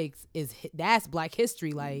athletics that's Black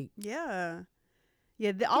history. Like, yeah.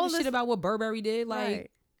 All the shit about what Burberry did.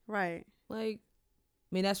 Like, right. Like,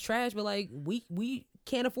 I mean, that's trash, but like we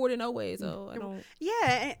can't afford it no way, so I don't.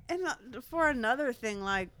 Yeah, and for another thing,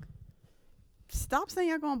 like, stop saying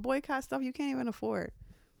you're gonna boycott stuff you can't even afford.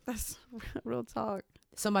 That's real talk.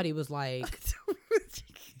 Somebody was like,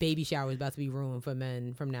 baby showers about to be ruined for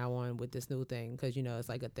men from now on with this new thing, because you know it's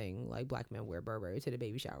like a thing, like Black men wear Burberry to the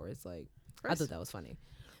baby shower. It's like, I thought that was funny,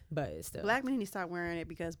 but still, Black men need to start wearing it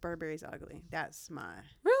because Burberry's ugly. That's my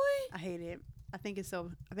really. I hate it. I think it's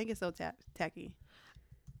so tacky.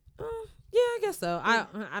 Yeah, I guess so.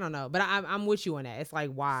 I don't know, but I'm with you on that. It's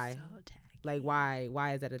like, why? So like, why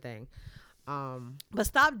is that a thing? But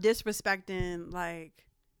stop disrespecting like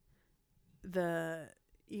the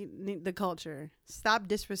culture. Stop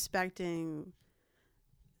disrespecting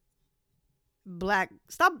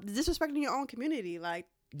Stop disrespecting your own community. Like,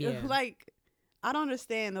 like, I don't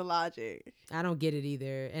understand the logic. I don't get it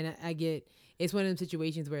either, and I get. It's one of them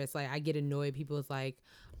situations where it's like I get annoyed. People is like,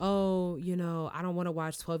 oh, you know, I don't want to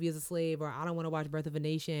watch 12 Years a Slave, or I don't want to watch Birth of a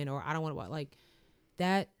Nation, or I don't want to watch, like,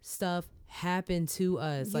 that stuff happened to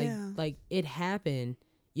us. Like it happened.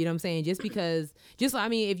 You know what I'm saying? I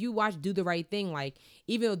mean, if you watch Do the Right Thing, like,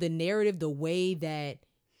 even though the narrative, the way that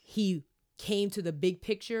he came to the big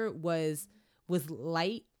picture was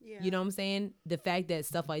light. Yeah. You know what I'm saying? The fact that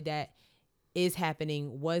stuff like that was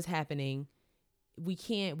happening. We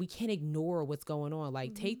can't ignore what's going on.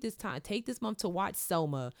 Like, take this month to watch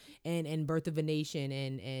Selma and Birth of a Nation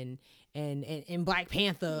and Black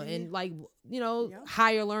Panther and, like, you know,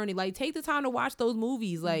 Higher Learning. Like, take the time to watch those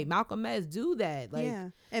movies. Like, Malcolm X, do that. Like,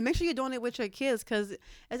 and make sure you're doing it with your kids, because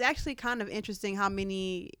it's actually kind of interesting how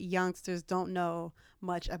many youngsters don't know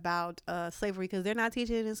much about slavery, because they're not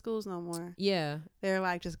teaching it in schools no more. Yeah, they're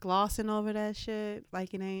like just glossing over that shit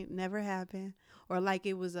like it ain't never happened, or like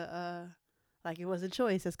it was a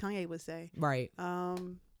choice, as Kanye would say. Right.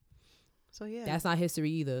 So yeah, that's not history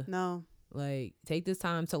either. No. Like, take this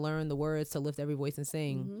time to learn the words to lift every voice and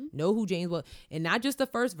sing. Mm-hmm. Know who James was, and not just the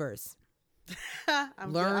first verse. I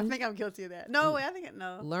think I'm guilty of that. No way. I think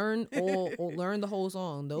no. Learn learn the whole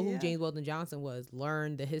song. Know who James Weldon Johnson was.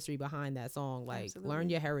 Learn the history behind that song. Like, absolutely. Learn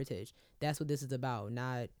your heritage. That's what this is about.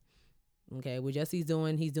 Not what Jesse's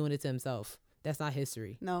doing. He's doing it to himself. That's not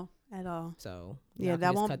history. No, at all. So yeah,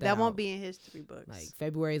 that won't be in history books. Like,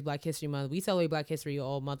 February is Black History Month. We celebrate Black History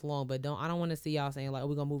all month long, but I don't want to see y'all saying like, oh,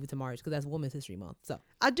 we're gonna move it to March, because that's Women's History Month. So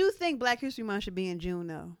I do think Black History Month should be in June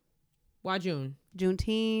though. Why June?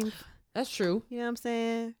 Juneteenth. That's true. You know what I'm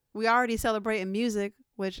saying? We already celebrating music,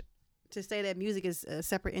 which, to say that music is a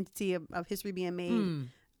separate entity of history being made,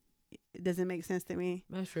 it doesn't make sense to me.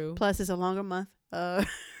 That's true. Plus, it's a longer month.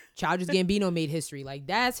 Childish Gambino made history. Like,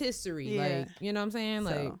 that's history. Yeah. Like, you know what I'm saying?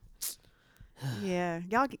 Like, yeah,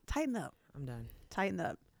 y'all tighten up. I'm done. Tighten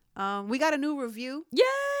up. We got a new review.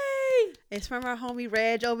 Yay! It's from our homie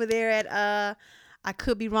Reg over there at I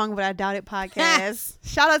Could Be Wrong, But I Doubt It podcast.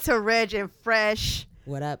 Shout out to Reg and Fresh.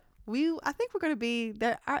 What up? I think we're gonna be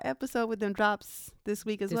there. Our episode with them drops this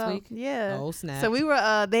week as well. Yeah. Oh snap! So we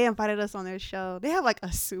were. They invited us on their show. They have like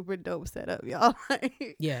a super dope setup, y'all.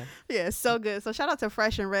 Yeah. So good. So shout out to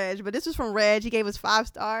Fresh and Reg. But this was from Reg. He gave us 5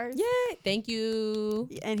 stars. Yeah. Thank you.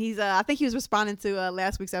 And he's. I think he was responding to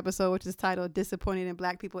last week's episode, which is titled "Disappointed in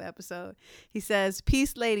Black People" episode. He says,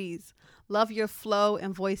 "Peace, ladies. Love your flow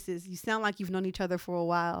and voices. You sound like you've known each other for a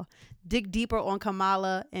while. Dig deeper on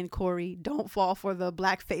Kamala and Corey. Don't fall for the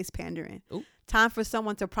blackface pandering. Ooh. Time for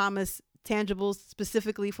someone to promise tangibles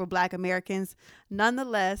specifically for Black Americans.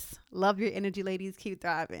 Nonetheless, love your energy, ladies. Keep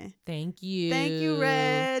thriving. Thank you. Thank you,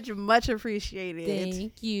 Reg. Much appreciated.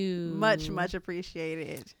 Thank you. Much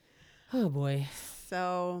appreciated. Oh boy.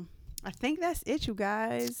 So I think that's it, you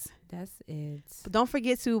guys. That's it. But don't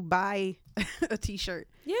forget to buy a t-shirt.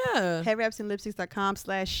 Yeah.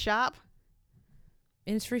 headwrapsandlipsticks.com/shop.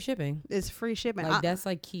 And it's free shipping. It's free shipping. Like that's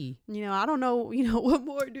like key. I don't know, what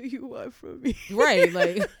more do you want from me? Right.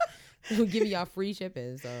 Like we'll give y'all free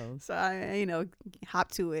shipping. So I hop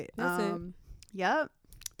to it. That's it. Yep.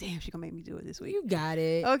 Damn, she gonna make me do it this week. You got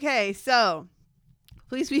it. Okay, so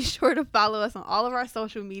please be sure to follow us on all of our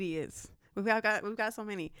social medias. We've got so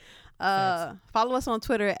many. Follow us on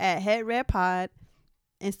Twitter at HeadWrapPod.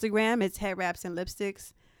 Instagram, it's Head Wraps and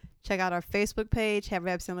Lipsticks. Check out our Facebook page, Head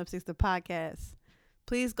Wraps and Lipsticks, the podcast.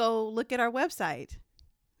 Please go look at our website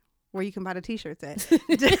where you can buy the t-shirts at.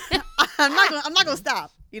 I'm not gonna stop.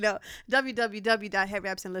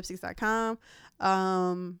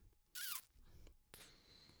 www.headwrapsandlipsticks.com.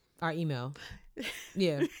 Our email.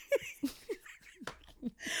 Yeah.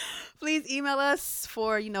 Please email us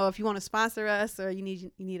for if you want to sponsor us or you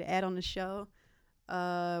need to add on the show.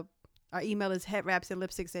 Our email is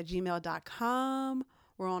headwrapsandlipsticks@gmail.com.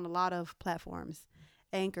 We're on a lot of platforms: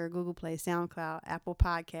 Anchor, Google Play, SoundCloud, Apple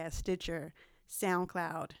Podcasts, Stitcher,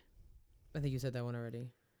 SoundCloud. I think you said that one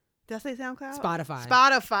already. Did I say SoundCloud?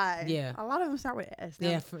 Spotify. Yeah. A lot of them start with S.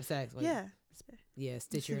 Yeah, for sex. Like, yeah. Yeah,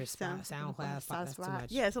 Stitcher, SoundCloud. That's too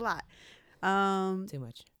much. Yeah, it's a lot. Too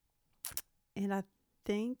much. And I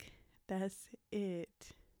think that's it.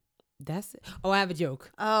 That's it. Oh, I have a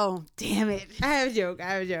joke. Oh, damn it. I have a joke.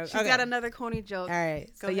 She's got another corny joke. All right.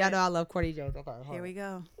 So y'all know I love corny jokes. Okay. Here we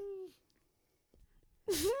go.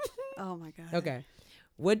 Oh, my God. Okay.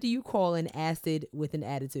 What do you call an acid with an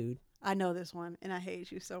attitude? I know this one, and I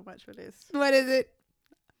hate you so much for this. What is it?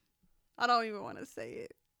 I don't even want to say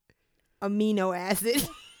it. Amino acid.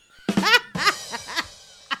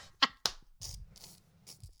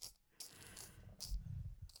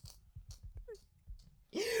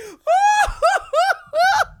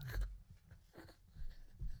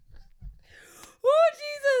 Oh,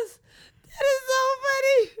 Jesus. That is so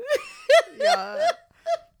funny. Yeah.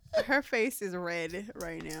 Her face is red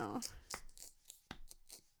right now.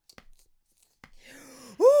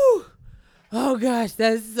 Woo. Oh, gosh.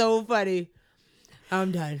 That's so funny.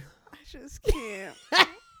 I'm done. I just can't. I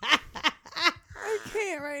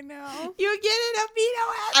can't right now. You're getting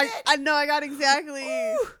amino acid. I know. I got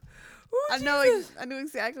exactly. Ooh, I know. I knew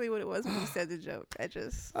exactly what it was when you said the joke.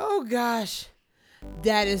 Oh gosh,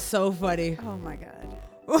 that is so funny. Oh my God.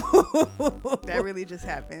 That really just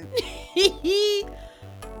happened.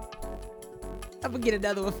 I'm gonna get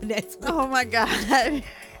another one for next week. Oh my God.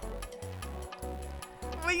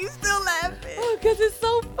 But you still laughing? Oh, cause it's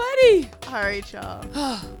so funny. All right, y'all.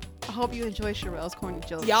 I hope you enjoy Sherelle's corny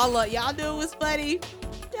joke. Y'all knew it was funny.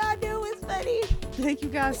 Y'all knew it was funny. Thank you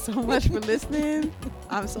guys so much for listening.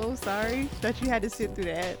 I'm so sorry that you had to sit through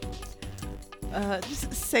that.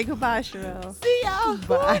 Just say goodbye, Sherelle. See y'all.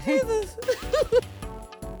 Bye. Oh, Jesus.